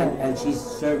 and she's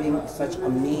serving such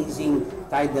amazing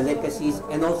Thai delicacies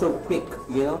and also quick.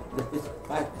 You know, this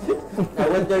I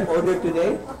went there and ordered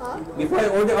today. Before I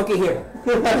order, okay, here.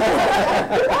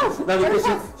 No, because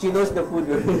she knows the food.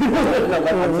 No,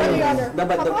 but I'm sorry. No,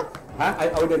 but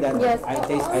I ordered that. Yes. I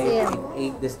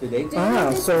ate this today. Ah,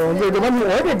 so you're the one who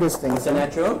ordered these things. It's a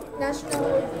natural.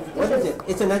 National What is it?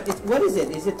 It's a nut. What is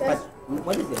it? Is it?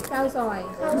 What is it? Khao soy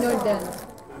noodle.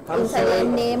 Khao In soy.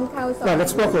 Thailand, name khao soy. Now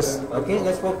let's focus. Okay,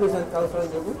 let's focus on khao soy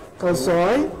noodle. Khao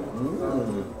soy.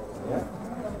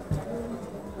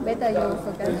 Better you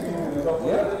focus.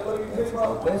 Yeah.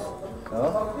 Focus. So,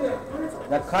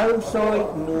 the khao soy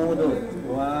noodle.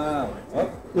 Wow. Oh,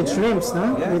 With shrimps,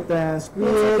 no? Yeah. With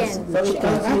squids. Chicken. So it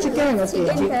Ah, comes chicken. Okay.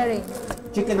 Chicken curry.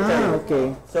 chicken curry. Ah, okay.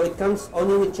 So it comes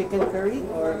only with chicken curry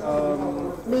or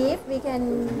Beef, we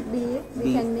can beef. We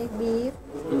Beef. can make beef.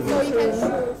 So you can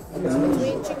choose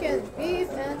between chicken, beef,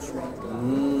 and shrimp.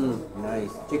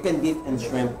 nice. Chicken, beef, and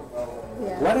shrimp.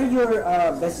 Yeah. What are your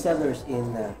best sellers in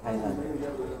Thailand?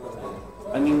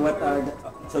 I mean, what are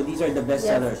so these are the best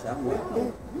Yes. sellers, huh?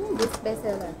 This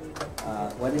bestseller.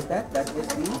 What is that? That is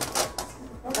the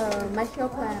Mushroom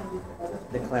clam.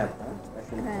 clam, huh?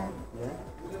 Mushroom. Clam. Yeah.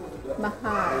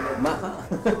 Mahar. Mahara.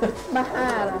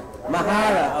 Mahar.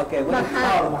 Mahara. Okay. What is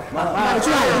Mahara. Mahara? That's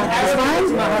right. That's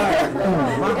fine.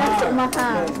 That's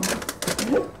mahar.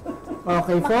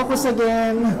 Okay, focus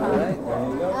again. Alright, there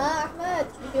you go. Ahmed,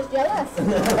 you feel jealous.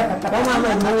 Come on,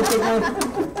 man. Move it on.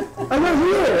 I'm not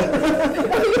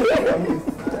here.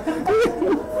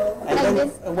 And Like then,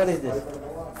 this. what is this?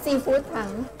 Seafood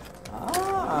tang.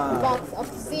 Box of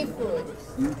seafood.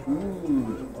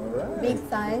 Alright. Big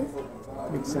size.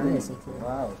 Big size. Okay.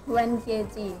 Wow. 1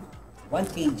 kg. 1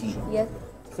 kg. Yes.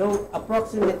 So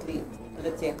approximately,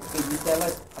 let's say, could you tell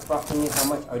us approximately how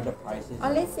much are the prices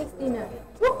Only 69.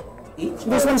 each?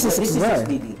 This one is This is 69. 6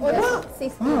 BD. Yes.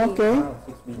 60. Oh, okay. Wow,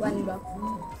 6 BD. One box.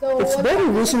 So It's what very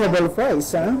reasonable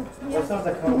price, huh?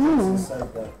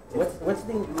 What's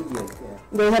the ingredients? Yeah.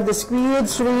 They have the squid,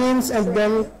 shrimps, and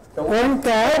then corn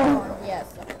crab, Yes,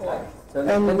 of course. So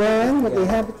and then what they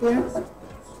have it here?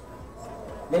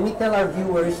 let me tell our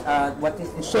viewers what is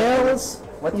this Shells.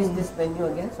 What is this menu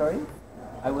again? Sorry,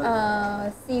 I will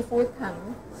Seafood tang.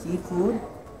 seafood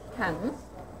Tang.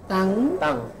 Tang.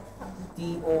 tang,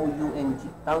 T-O-U-N-G,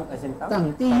 tang as in tang. Tang.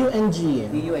 T-U-N-G.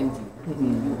 T-U-N-G.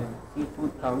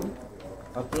 Seafood tang.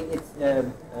 Okay, it's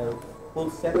full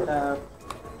set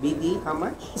BD. How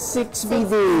much? 6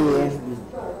 BD.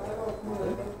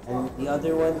 And the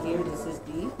other one here, this is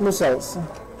the Mussels.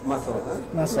 mussel, huh?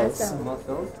 Mussels.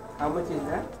 Mussels. How much is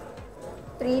that?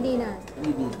 3 dinar.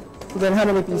 3 BD. Then how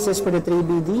many pieces for the 3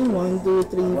 BD? 1, 2,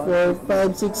 3, 4,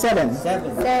 5, 6, 7.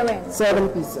 7. 7. 7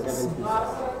 pieces.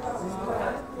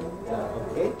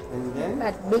 Okay, and then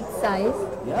But big size.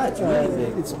 yeah, it's really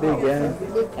big. It's big, yeah.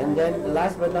 And then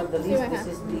last but not the least, I this have.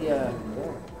 is the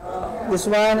This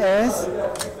one is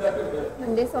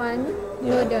And this one,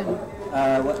 noodle.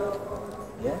 what?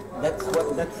 Yeah, that's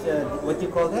what you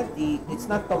call that? It's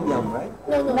not tom yum, right?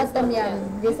 No, no. Not tom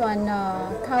yum. This one,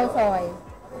 khao soy.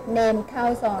 Name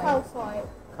khao soy. Cow soy.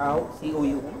 Cow,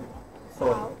 C-O-U,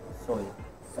 soy, soy,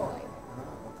 Soy.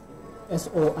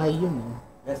 S-O-I yun.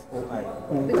 S-O-I.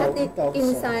 Because it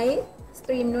inside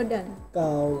stream noodle.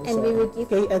 Cow. And we will give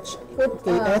K-H. Put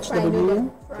K-H-W. fried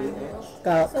noodle. Fried noodles.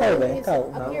 Cow. So Cow, it cow.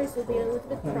 appears to be a little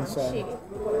bit crunchy.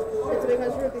 It's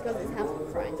because it's half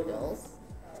fried noodles.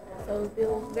 So it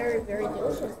feels very, very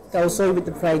delicious. Cow soy with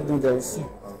the fried noodles.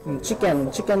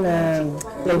 Chicken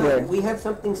flavor. We have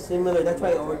something similar. That's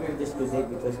why I ordered this today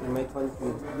because in my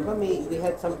country, we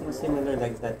had something similar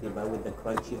like that, diba, with the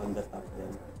crunchy on the top.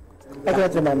 Then. I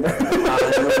can't remember.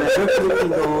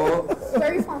 Filipino.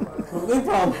 Very fun. We're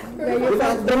from.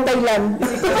 From Thailand.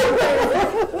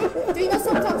 Do you know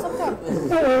sometimes?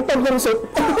 Tom soup.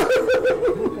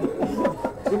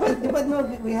 No,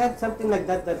 we had something like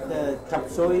that, chop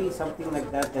suey, something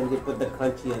like that, and they put the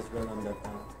crunchy as well on the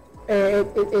top.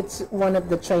 It's one of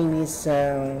the Chinese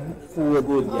food.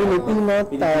 Food, yeah. Filipino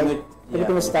type. Yeah.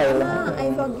 Filipino style. Ah,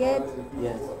 I forget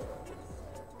Yes.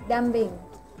 dumpling.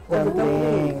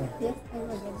 Dumpling. Yes, I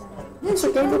forget dumpling. It's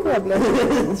okay, no problem.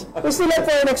 We still have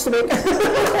for next week.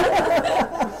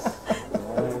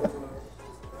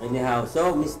 Anyhow,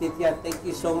 so Miss Nitya, thank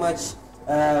you so much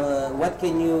what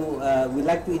can you? We'd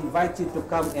like to invite you to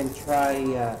come and try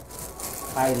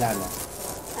Thailana.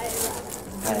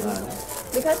 Thailana.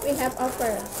 Because we have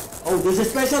offer. Oh, there's a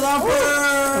special offer!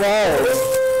 Wow. We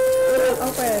have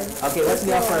offer. Okay, what's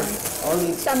the offer?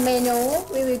 Only. Some menu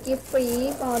we will give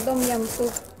free for tom yum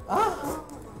soup. Ah!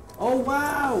 Oh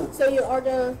wow! So you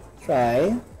order.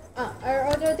 Try. I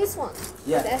order this one.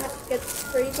 Yeah. I have to get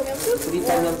free tom yum soup. Free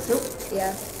tom yum soup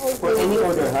Yeah. for any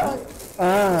order, huh?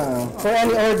 For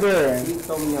any order. Free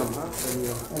tom yum, huh? Tom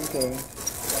yum. Okay.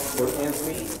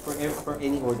 For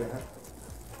any order, huh?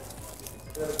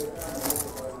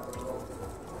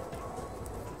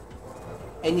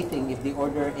 Anything, if they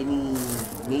order any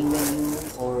main menu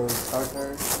or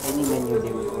starter, any menu they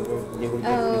will order, they will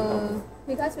get free tom yum.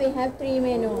 Because we have 3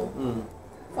 menu Mm.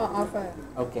 for offer.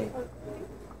 Okay.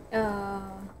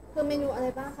 คือเมนูอะไร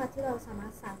บ้างคะที่เราสามาร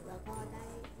ถสั่งแล้วก็ได้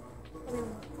ต้มย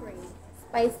ำฟรี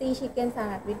Spicy chicken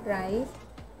salad with rice.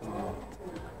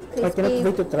 I cannot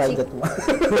wait to try that one.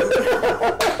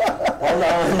 Hold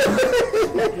on.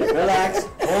 Relax.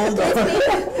 Hold on.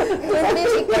 Crispy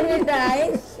chicken with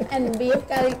rice and beef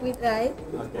curry with rice.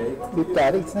 Okay. Beef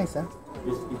curry, it's nice, huh?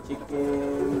 Crispy chicken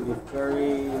with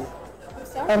curry.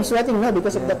 I'm sweating now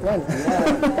because of that one.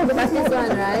 Because this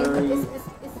one, right? Curry.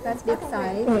 That's big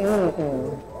size.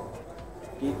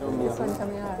 Eat tom This yum. one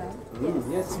coming out, right?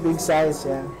 Yes. It's big size,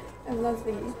 yeah. I love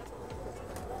these.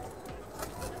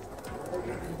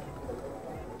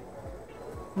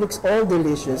 Looks all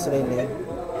delicious, really. I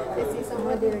see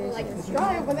someone like it's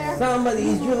dry over there.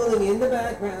 Somebody's drooling in the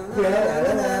background.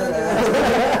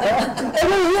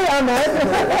 Over here, Ahmad.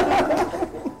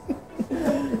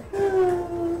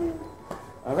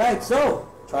 All right, so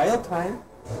trial time.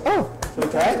 Oh, Should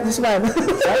we try it? this one.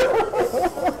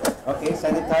 Okay,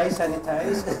 sanitize.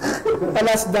 The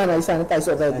last done, I sanitized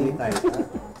already. Sanitize.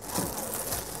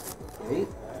 Okay,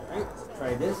 all right.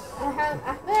 Try this. I have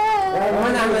Ahmed. Come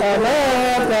on, Ahmed.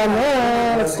 Come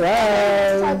on, let's Try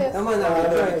try. this. Come on, Ahmed.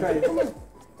 Try. Come on.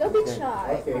 Don't be shy.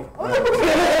 Okay.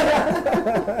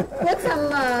 Put some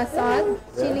sauce,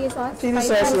 chili sauce. Chili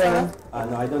spicy sauce, yeah.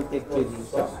 No, I don't take chili.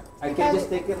 So I can just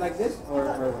take it like this, or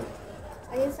what?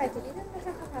 Are you excited?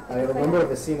 I remember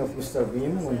the scene of Mr.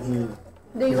 Bean when he.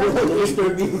 Do you want Mr.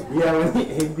 Bean. Yeah, when he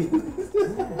ate the.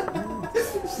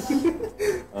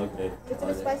 Okay. It's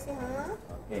too spicy, huh?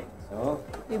 Okay. So,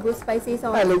 we put spicy A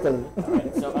sauce? little.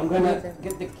 alright, so I'm gonna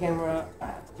get the camera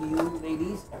to you,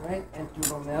 ladies. All right, and to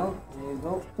Romel. There you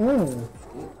go.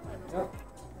 Yep.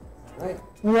 Right.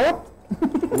 Yep.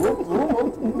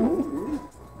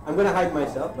 I'm gonna hide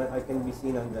myself, but I can be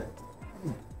seen on the.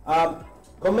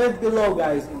 Comment below,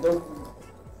 guys. And don't,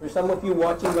 for some of you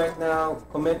watching right now,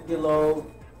 comment below.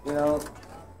 You know,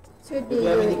 Should if be you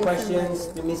have any different questions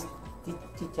to value. Miss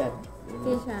Tisha.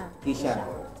 Tisha.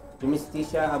 To Miss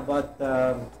Tisha about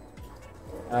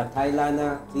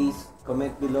Thailana, please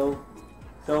comment below.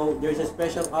 So there's a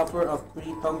special offer of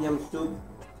free tom yum soup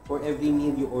for every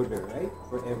meal you order, right?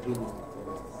 For every meal.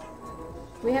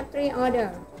 We have 3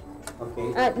 order.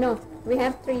 Okay. No, we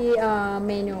have 3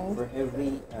 menu. For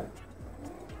every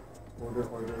order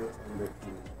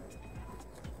three.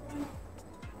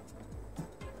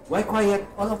 Why quiet?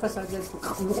 All of us are just.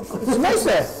 It's nice,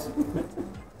 eh?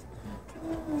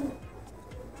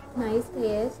 Nice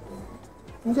taste.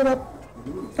 Ang sarap.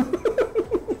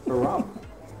 For Rob.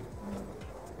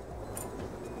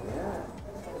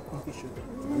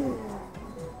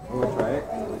 Wanna try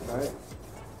it?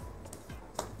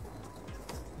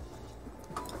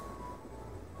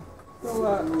 So,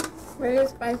 Very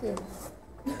spicy.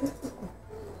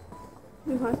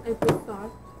 Because I put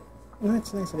sauce. No,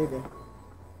 it's nice, really.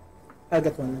 I'll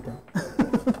get one again.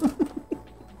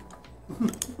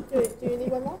 Do you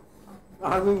need one more? I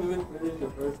haven't even finished the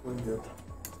first one yet.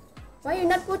 Why you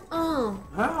not put all?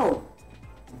 How?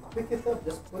 Pick it up,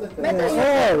 just pull it Better out.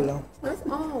 you All. What's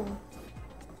all?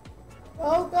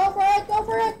 Oh, go for it!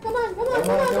 Come on! Come on.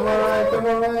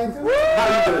 How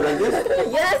you do it like this?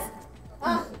 Yes!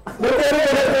 But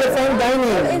for fine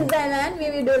dining. In Thailand, we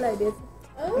will do like this.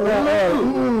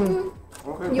 Yeah,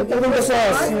 Okay. You Put in the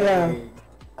sauce, yeah.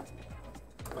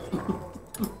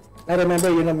 I remember,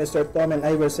 Mr. Tom and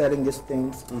I were selling these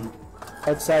things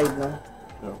outside, no?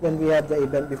 Yeah. When we had the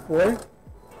event before.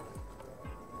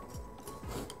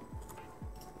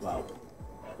 Wow.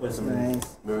 That's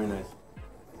Nice. Very nice.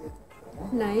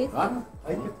 Nice. Huh?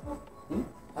 Hype it up.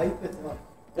 Hype it up.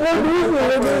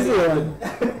 What is it?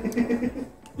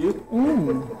 You?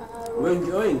 We're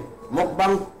enjoying.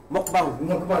 Mukbang. Mukbang,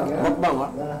 yeah? Mukbang,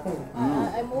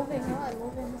 huh? I'm moving.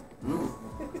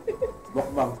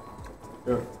 Mukbang.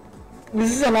 Sure.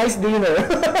 This is a nice dinner.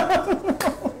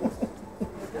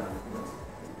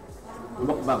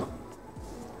 Mukbang.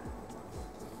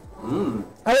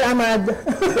 Hi, Ahmad.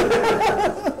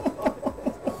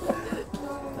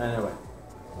 Anyway,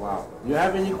 wow. You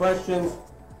have any questions?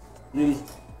 Please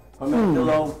comment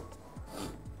below.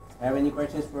 Have any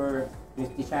questions for Miss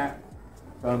Tisha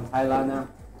from Thailand?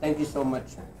 Thank you so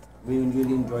much. We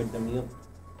really enjoyed the meal.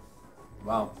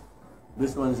 Wow,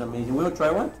 this one is amazing. We'll try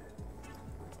one.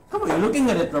 Come on, you're looking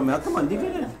at it, Romel. Come on, dig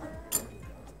it in.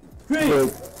 3,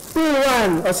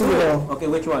 2, 1. O, sige daw. Okay,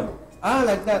 which one? Ah,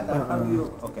 like that. How do you?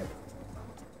 Okay.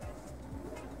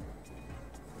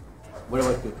 What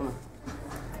about you? Come on.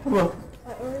 Come on.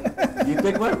 You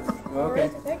take one? Okay.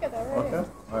 Take it already. Okay.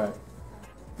 All right.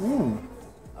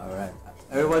 All right.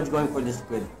 Everyone's going for the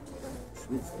squid.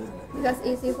 Squid's good. Because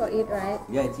easy for it, right?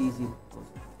 Yeah, it's easy.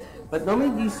 But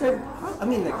normally you serve. I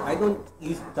mean, like I don't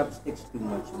use chopsticks too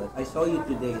much, but I saw you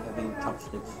today having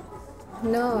chopsticks.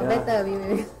 No, Yeah. better we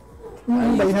will.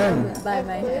 By hand. By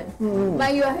my hand.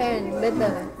 By your hand,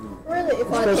 better. Really, if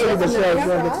I Especially the use shell, my yeah,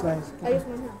 hand, that's nice. I use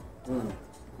my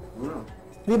hand.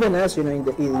 Even us, you know, in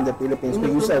the Philippines,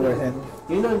 we use our hand.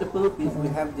 You know, in the Philippines, we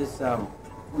have this.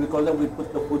 We call them. We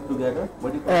put the food together.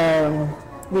 What do you call it?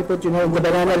 We put, you know, the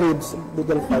banana leaves,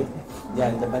 little fight. Yeah,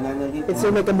 the banana leaf. It's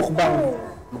like a mukbang.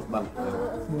 Mukbang.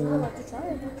 I'll have to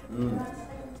try it.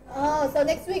 Oh, so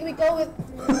next week we go with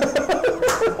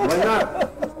Why not?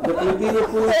 The Filipino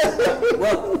food.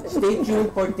 Well, stay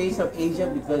tuned for Taste of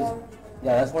Asia because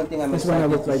that's one thing I'm This one I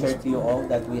excited will to try. share to you all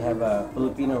that we have a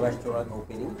Filipino restaurant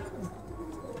opening.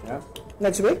 Yeah.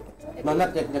 Next week? No,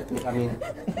 not next week. I mean,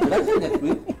 did I say next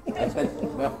week? I said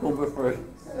October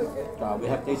 1st. We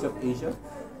have Taste of Asia.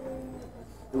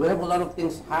 We have a lot of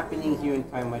things happening here in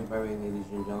thaimart,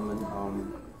 ladies and gentlemen.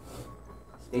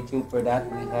 Stay tuned for that.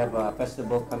 We have a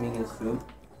festival coming in soon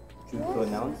to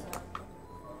announce.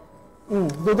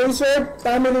 Do they serve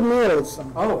family meals?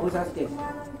 Oh, who's asking?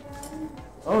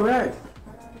 All right.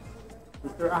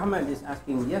 Mr. Ahmed is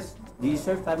asking, yes, do you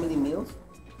serve family meals?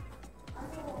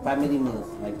 Family meals,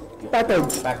 like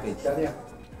Package. package. Yeah.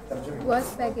 ترجمي.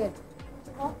 what's packet?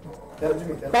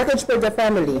 ترجمي. Package for the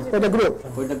family, for the group.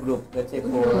 For the group, let's say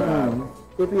for...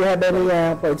 If you have any,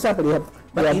 for example, you have,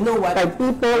 But you know what? 5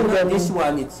 people, You know, then this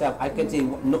one itself, I can say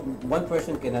no, one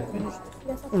person cannot finish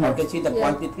this. I can see the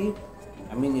quantity.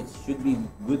 I mean, it should be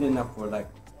good enough for like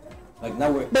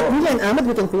now we're. but me and Ahmed,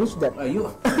 we can finish that.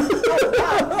 You.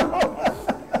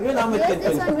 You and Ahmed Yes, can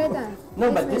this one finish. better.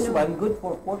 No, but this no. one good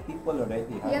for 4 people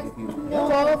already. Huh? Yes. If you, No.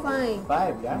 4 fine.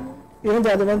 5, yeah. Even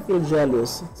the other one feel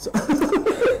jealous. So,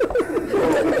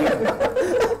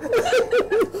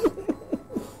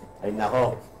 Ay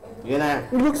nako. Yun na.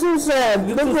 you look so sad.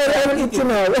 You Don't too worry, I sad. will eat you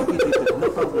now. No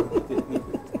problem. Eat it.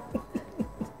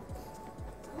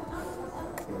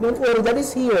 Don't worry, that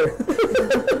is here.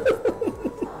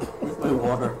 Where's my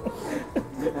water?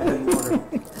 I need water.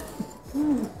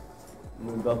 I'm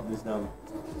gonna gulp this down.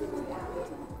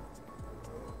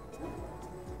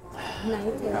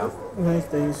 Nice. Yeah. Nice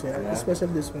taste, yeah. Yeah.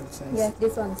 Especially this one, it's nice. Yes,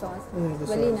 this one sauce. This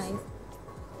Very sauce. nice.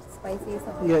 Spicy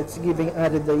sauce. Yeah, it's giving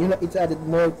added, you know, it's added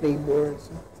more flavors.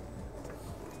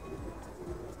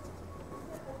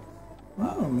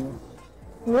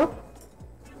 What?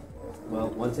 Well,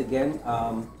 once again,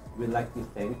 we'd like to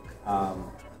thank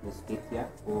Ms. Katia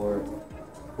for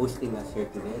hosting us here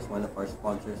today as one of our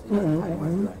sponsors in our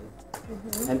Thaimart Live.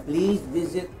 And please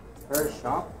visit her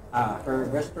shop, her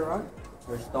restaurant,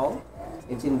 her stall.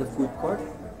 It's in the food court.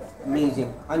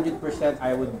 Amazing. 100%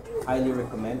 I would highly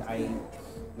recommend.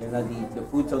 The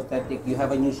food's authentic. You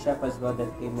have a new chef as well that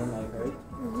came in, I heard.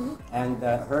 And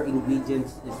her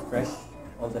ingredients is fresh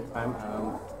all the time.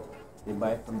 They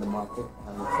buy it from the market.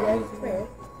 It's amazing.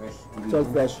 Fresh So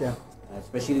ingredients. fresh, yeah.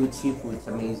 Especially with seafood, it's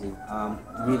amazing.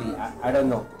 Really, I don't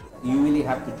know. You really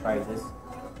have to try this.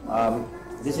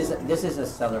 This is a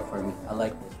seller for me. I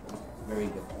like this one. Very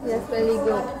good. Yes, very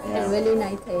good Yeah. and very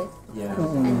nice taste. Yeah.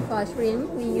 And for shrimp,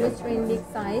 we use shrimp big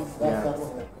size Yeah.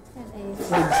 and Big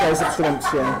size of shrimps,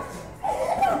 yeah.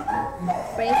 a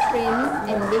fresh shrimp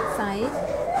and big size.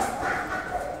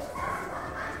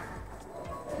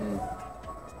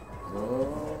 Oh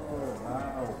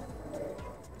wow.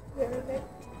 Very big.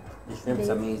 The shrimp's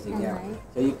Big amazing. and Yeah. nice.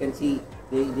 So you can see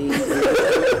they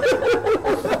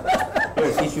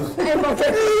Here, tissue.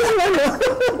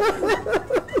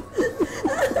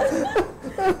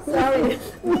 Sorry.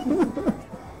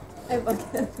 I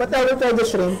forgot. But I will try the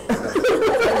shrimp.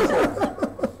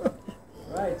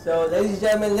 Right. So, ladies and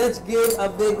gentlemen, let's give a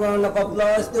big round of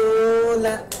applause to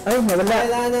Ay, nawala.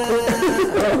 Lana.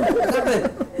 What happened?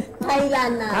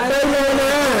 Thailand na. Kailana!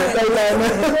 Kailana!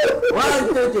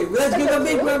 1, 2, 3. Let's give a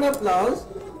big round of applause.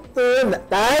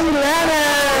 Kailana!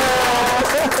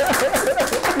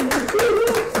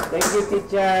 Thank you,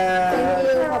 teacher. Thank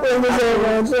you so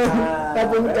much.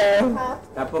 Tapong ka.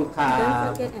 Tapong ka.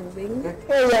 Don't forget and ring.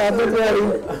 Oh yeah, don't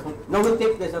worry. No, we'll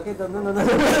take this, okay? No.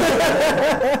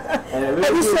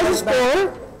 Have you said store?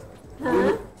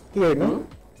 Huh? Here, no?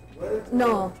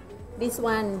 No, this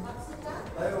one.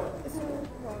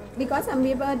 Because some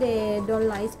people they don't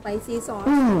like spicy sauce,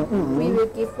 we will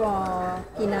give for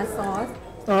peanut sauce.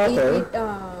 Oh, Eat okay. with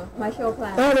mushroom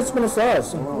plant. Oh, that's gonna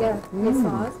sauce. Yeah, with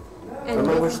sauce. And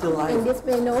Remember, we're this, still live. and this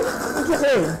menu,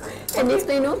 Okay. and this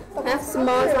menu have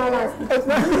small salad. It's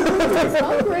not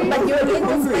But you eat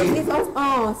the spicy sauce.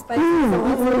 Oh, spicy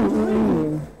sauce.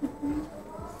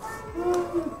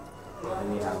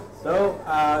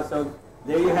 So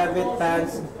there you have it,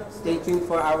 fans. Stay tuned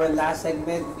for our last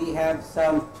segment. We have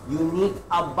some unique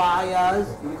abayas.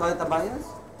 Do we call it abayas?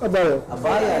 about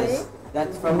Abayas.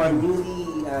 That's from our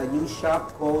new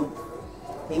shop called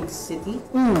Pink City.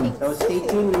 So stay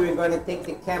tuned. We're going to take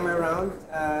the camera around.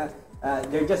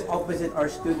 They're just opposite our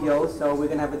studio, so we're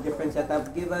going to have a different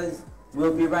setup.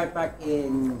 We'll be right back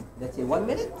in, let's say, 1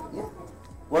 minute. Yeah.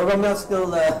 Well, Romel's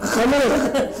still.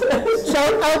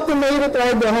 Shout out to Mayrit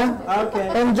Rider, huh? Okay.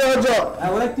 And Jojo.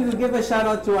 I would like to give a shout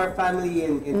out to our family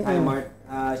in thaimart.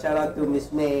 Shout out to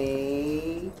Miss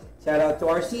May. Shout out to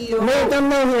our CEO. May, come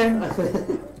down here.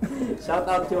 Shout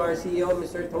out to our CEO,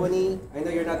 Mr. Tony. I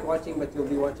know you're not watching, but you'll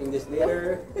be watching this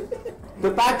later.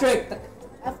 To Patrick,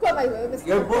 Of course, my Mr.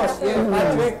 your boss. Yeah,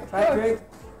 Patrick.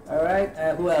 All right.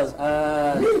 Who else?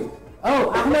 Ahmed.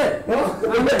 Ahmed.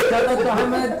 Shout out to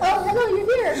Ahmed. Oh, hello, you're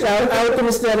here. Shout out to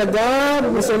Mr. Ragab,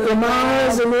 Mr.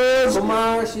 Kumar, Zanuj,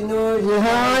 Kumar, Shinuj,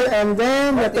 Nihal, and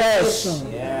then Ratesh.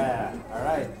 Yeah. All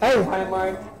right. Hey.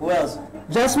 Thaimart. Who else?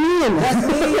 Jasmine.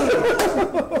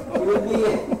 You will be.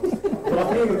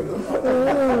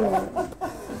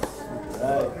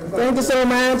 Thank you so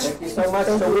much. Thank you so much.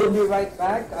 So we'll be right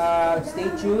back. Stay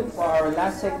tuned for our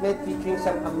last segment featuring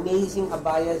some amazing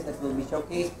abayas that will be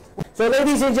showcased. So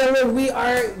ladies and gentlemen, we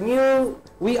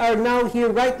are now here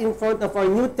right in front of our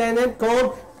new tenant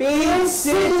called Pink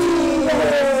City.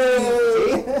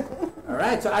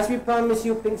 Alright, so as we promised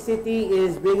you, Pink City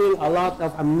is bringing a lot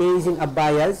of amazing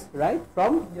abayas, right?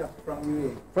 From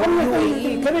UAE. From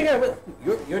UAE. Come here.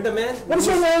 You're the man? What's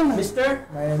your name? Mr.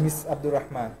 My name is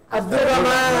Abdurrahman.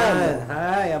 Abdurrahman.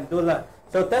 Hi, Abdullah.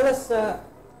 So tell us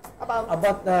about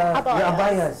your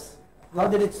abayas. How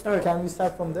did it start? Can we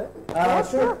start from there?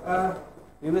 Sure.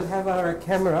 We will have our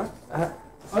camera.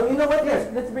 You know what? Yes,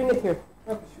 let's bring it here.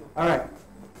 All right.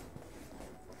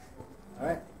 All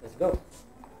right, let's go.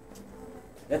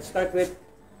 Let's start with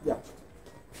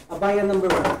abaya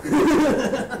number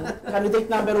 1.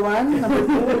 Candidate number 1,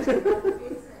 number 2.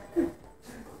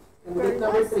 Candidate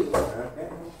number 3.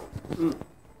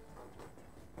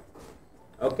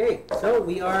 Okay, so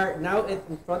we are now in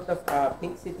front of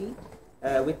Pink City.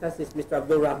 With us is Mr.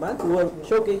 Abdul Rahman, who will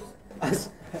showcase us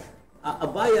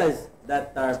abayas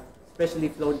that are specially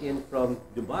flown in from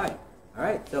Dubai. All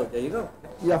right, so there you go.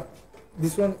 Yeah,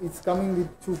 this one is coming with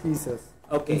 2 pieces.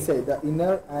 Okay. Inside the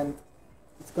inner, and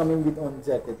it's coming with on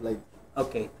jacket. Like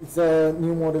Okay. it's a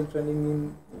new model trending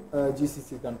in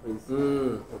GCC countries.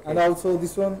 Okay. And also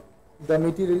this one, the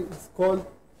material is called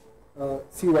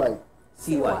CY.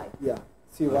 CY. Yeah,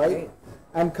 CY. Okay.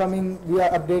 And coming, we are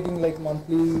updating like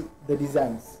monthly the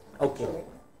designs. Okay.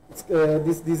 It's,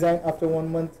 this design after 1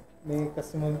 month,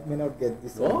 customer may not get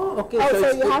this one. Oh, okay. Oh, so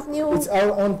it's you have new. It's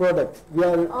our own product. We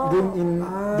are doing in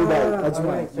Dubai, Ajman.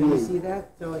 Alright, so you see that?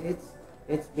 So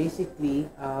it's basically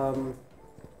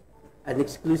an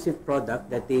exclusive product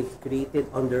that they've created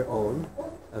on their own.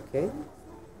 Okay.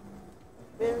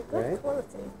 Very good Right.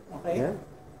 quality. Okay.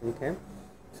 Yeah. Okay.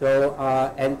 So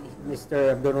and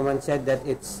Mr. Abdul Rahman said that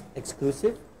it's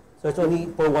exclusive. So it's only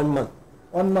for 1 month.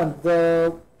 1 month.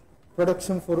 The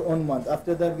production for 1 month.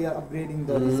 After that, we are upgrading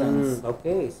the designs.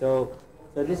 Okay. So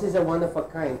this is a one of a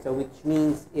kind. So which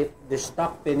means if the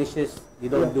stock finishes, you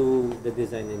don't do the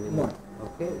design anymore.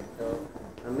 Okay. So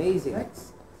amazing.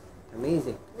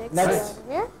 Amazing. Next one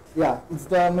here. Yeah, it's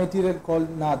the material called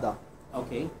Nada.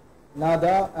 Okay.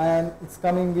 Nada, and it's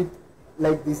coming with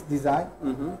like this design,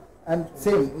 and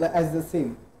same as the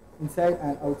same inside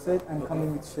and outside, and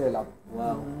coming with shell up.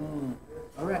 Wow.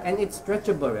 All right. And it's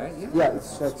stretchable, right? Yeah,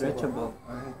 it's stretchable. Stretchable.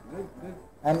 All right. Good. Good.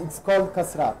 And it's called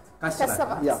Kasrat. Kasrat.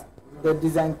 Kasrat. Yeah, the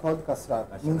design called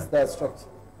Kasrat means the structure.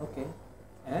 Okay.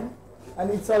 And.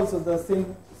 And it's also the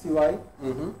same CY.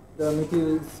 Mm-hmm. The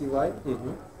material is CY.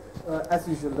 Mm-hmm. As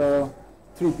usual, the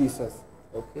 3 pieces.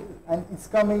 Okay. And it's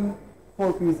coming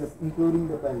 4 pieces, including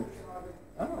the belt.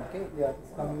 Oh, okay. Yeah,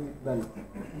 it's coming with belt.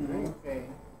 Okay.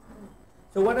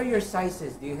 So what are your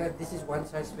sizes? Do you have, this is one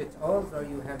size fits all, or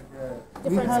you have the,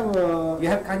 We have you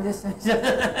have Kanya size?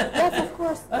 Yes, of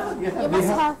course. You You must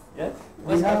have. Yes.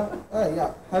 we have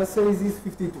yeah, her size is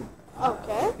 52.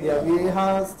 Okay. Yeah, we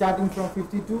have starting from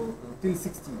 52 till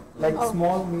 60. Like Oh.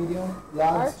 small, medium,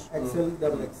 large, Large? XL,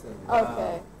 double XL.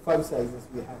 Okay. 5 sizes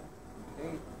we have.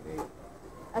 Great, great.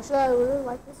 Actually, I really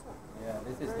like this one. Yeah,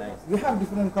 this is nice. We have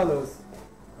different colors.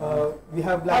 We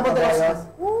have black How about the next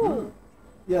abayas. Ooh.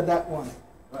 Yeah, that one.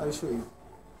 I'll show you.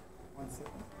 One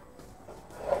second.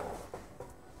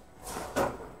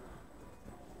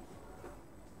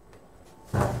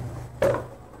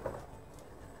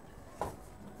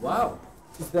 Wow.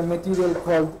 It's the material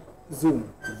called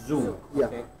Zoom. Zoom. Yeah.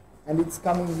 Okay. And it's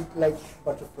coming with like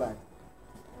butterfly.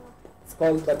 It's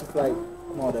called butterfly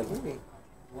model. Okay.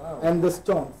 Wow. And the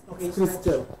stones, Okay, it's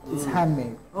crystal. It's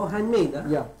handmade. Oh, handmade, huh?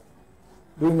 Yeah.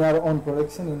 Doing our own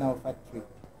production in our factory.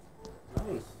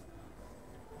 Nice.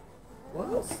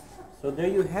 Wow. So there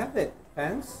you have it,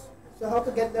 fans. So how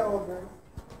to get the order?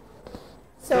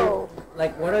 So,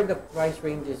 Like, what are the price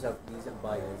ranges of these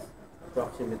abayas,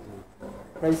 approximately?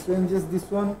 Price ranges,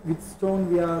 this one with stone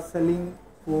we are selling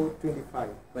for 25.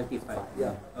 25.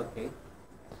 Yeah. Okay.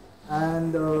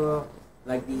 And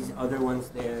Like these other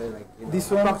ones there, like, you know, This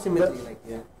one, approximately, the- like,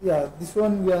 yeah, yeah, this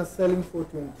one we are selling for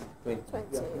 20. 20. 20.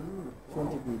 Yeah.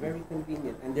 20 Oh, BD. very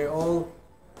convenient, and they're all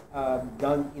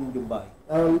done in Dubai.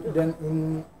 All done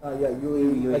in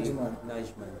UAE, Ajman.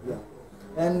 Najman. Yeah.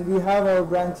 And we have our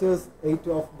branches, 8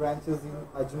 of branches in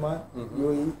Ajman, Mhm.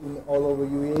 UAE, in all over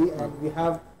UAE, and we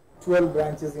have 12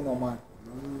 branches in Oman.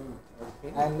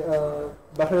 Okay. And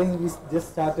Bahrain we just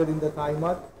started in the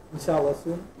thaimart, inshallah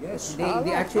soon. Yes,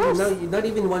 they actually not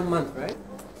even 1 month, right?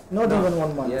 Not No. even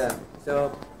 1 month. Yeah.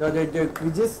 So they're We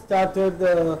just started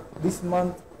this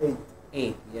month 8.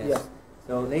 8. Yes. Yeah.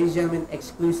 So ladies and gentlemen,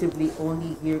 exclusively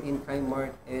only here in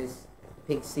Thaimart is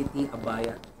Pig City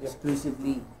Abaya,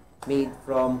 exclusively made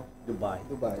from Dubai.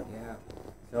 Dubai. Yeah.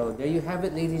 So there you have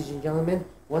it, ladies and gentlemen.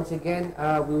 Once again,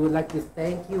 we would like to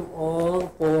thank you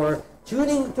all for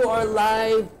tuning to our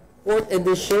live 4th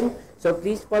edition. So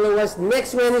please follow us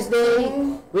next Wednesday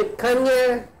with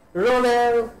Kanya,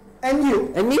 Romel, And you.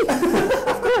 and me,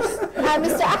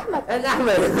 Mr. Ahmed. and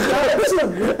Ahmed.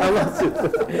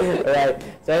 Right.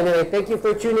 So anyway, thank you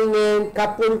for tuning in.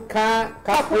 Kapun kap.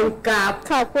 Kapun ka.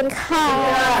 Kapun ka.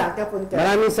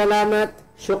 Maraming salamat.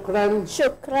 Shukran.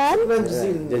 Shukran.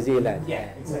 Jazilan. Yeah,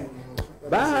 exactly.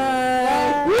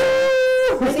 Bye.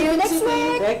 Woo! See you next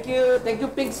week. Thank you,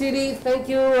 Pig City. Thank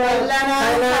you, Thailand.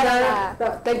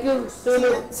 Thailand. Thank you,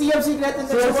 Sulu. Siam Secret and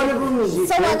the wonderful music.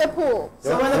 So wonderful.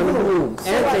 So wonderful.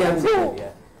 And Siam Secret,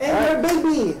 yeah. And your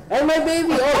baby. And my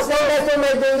baby. Oh, say that for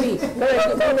my baby.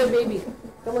 Come on, my baby.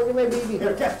 Come on, give my baby.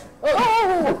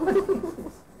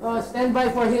 Oh, stand by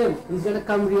for him. He's gonna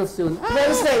come real soon.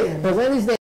 Wednesday. Wednesday.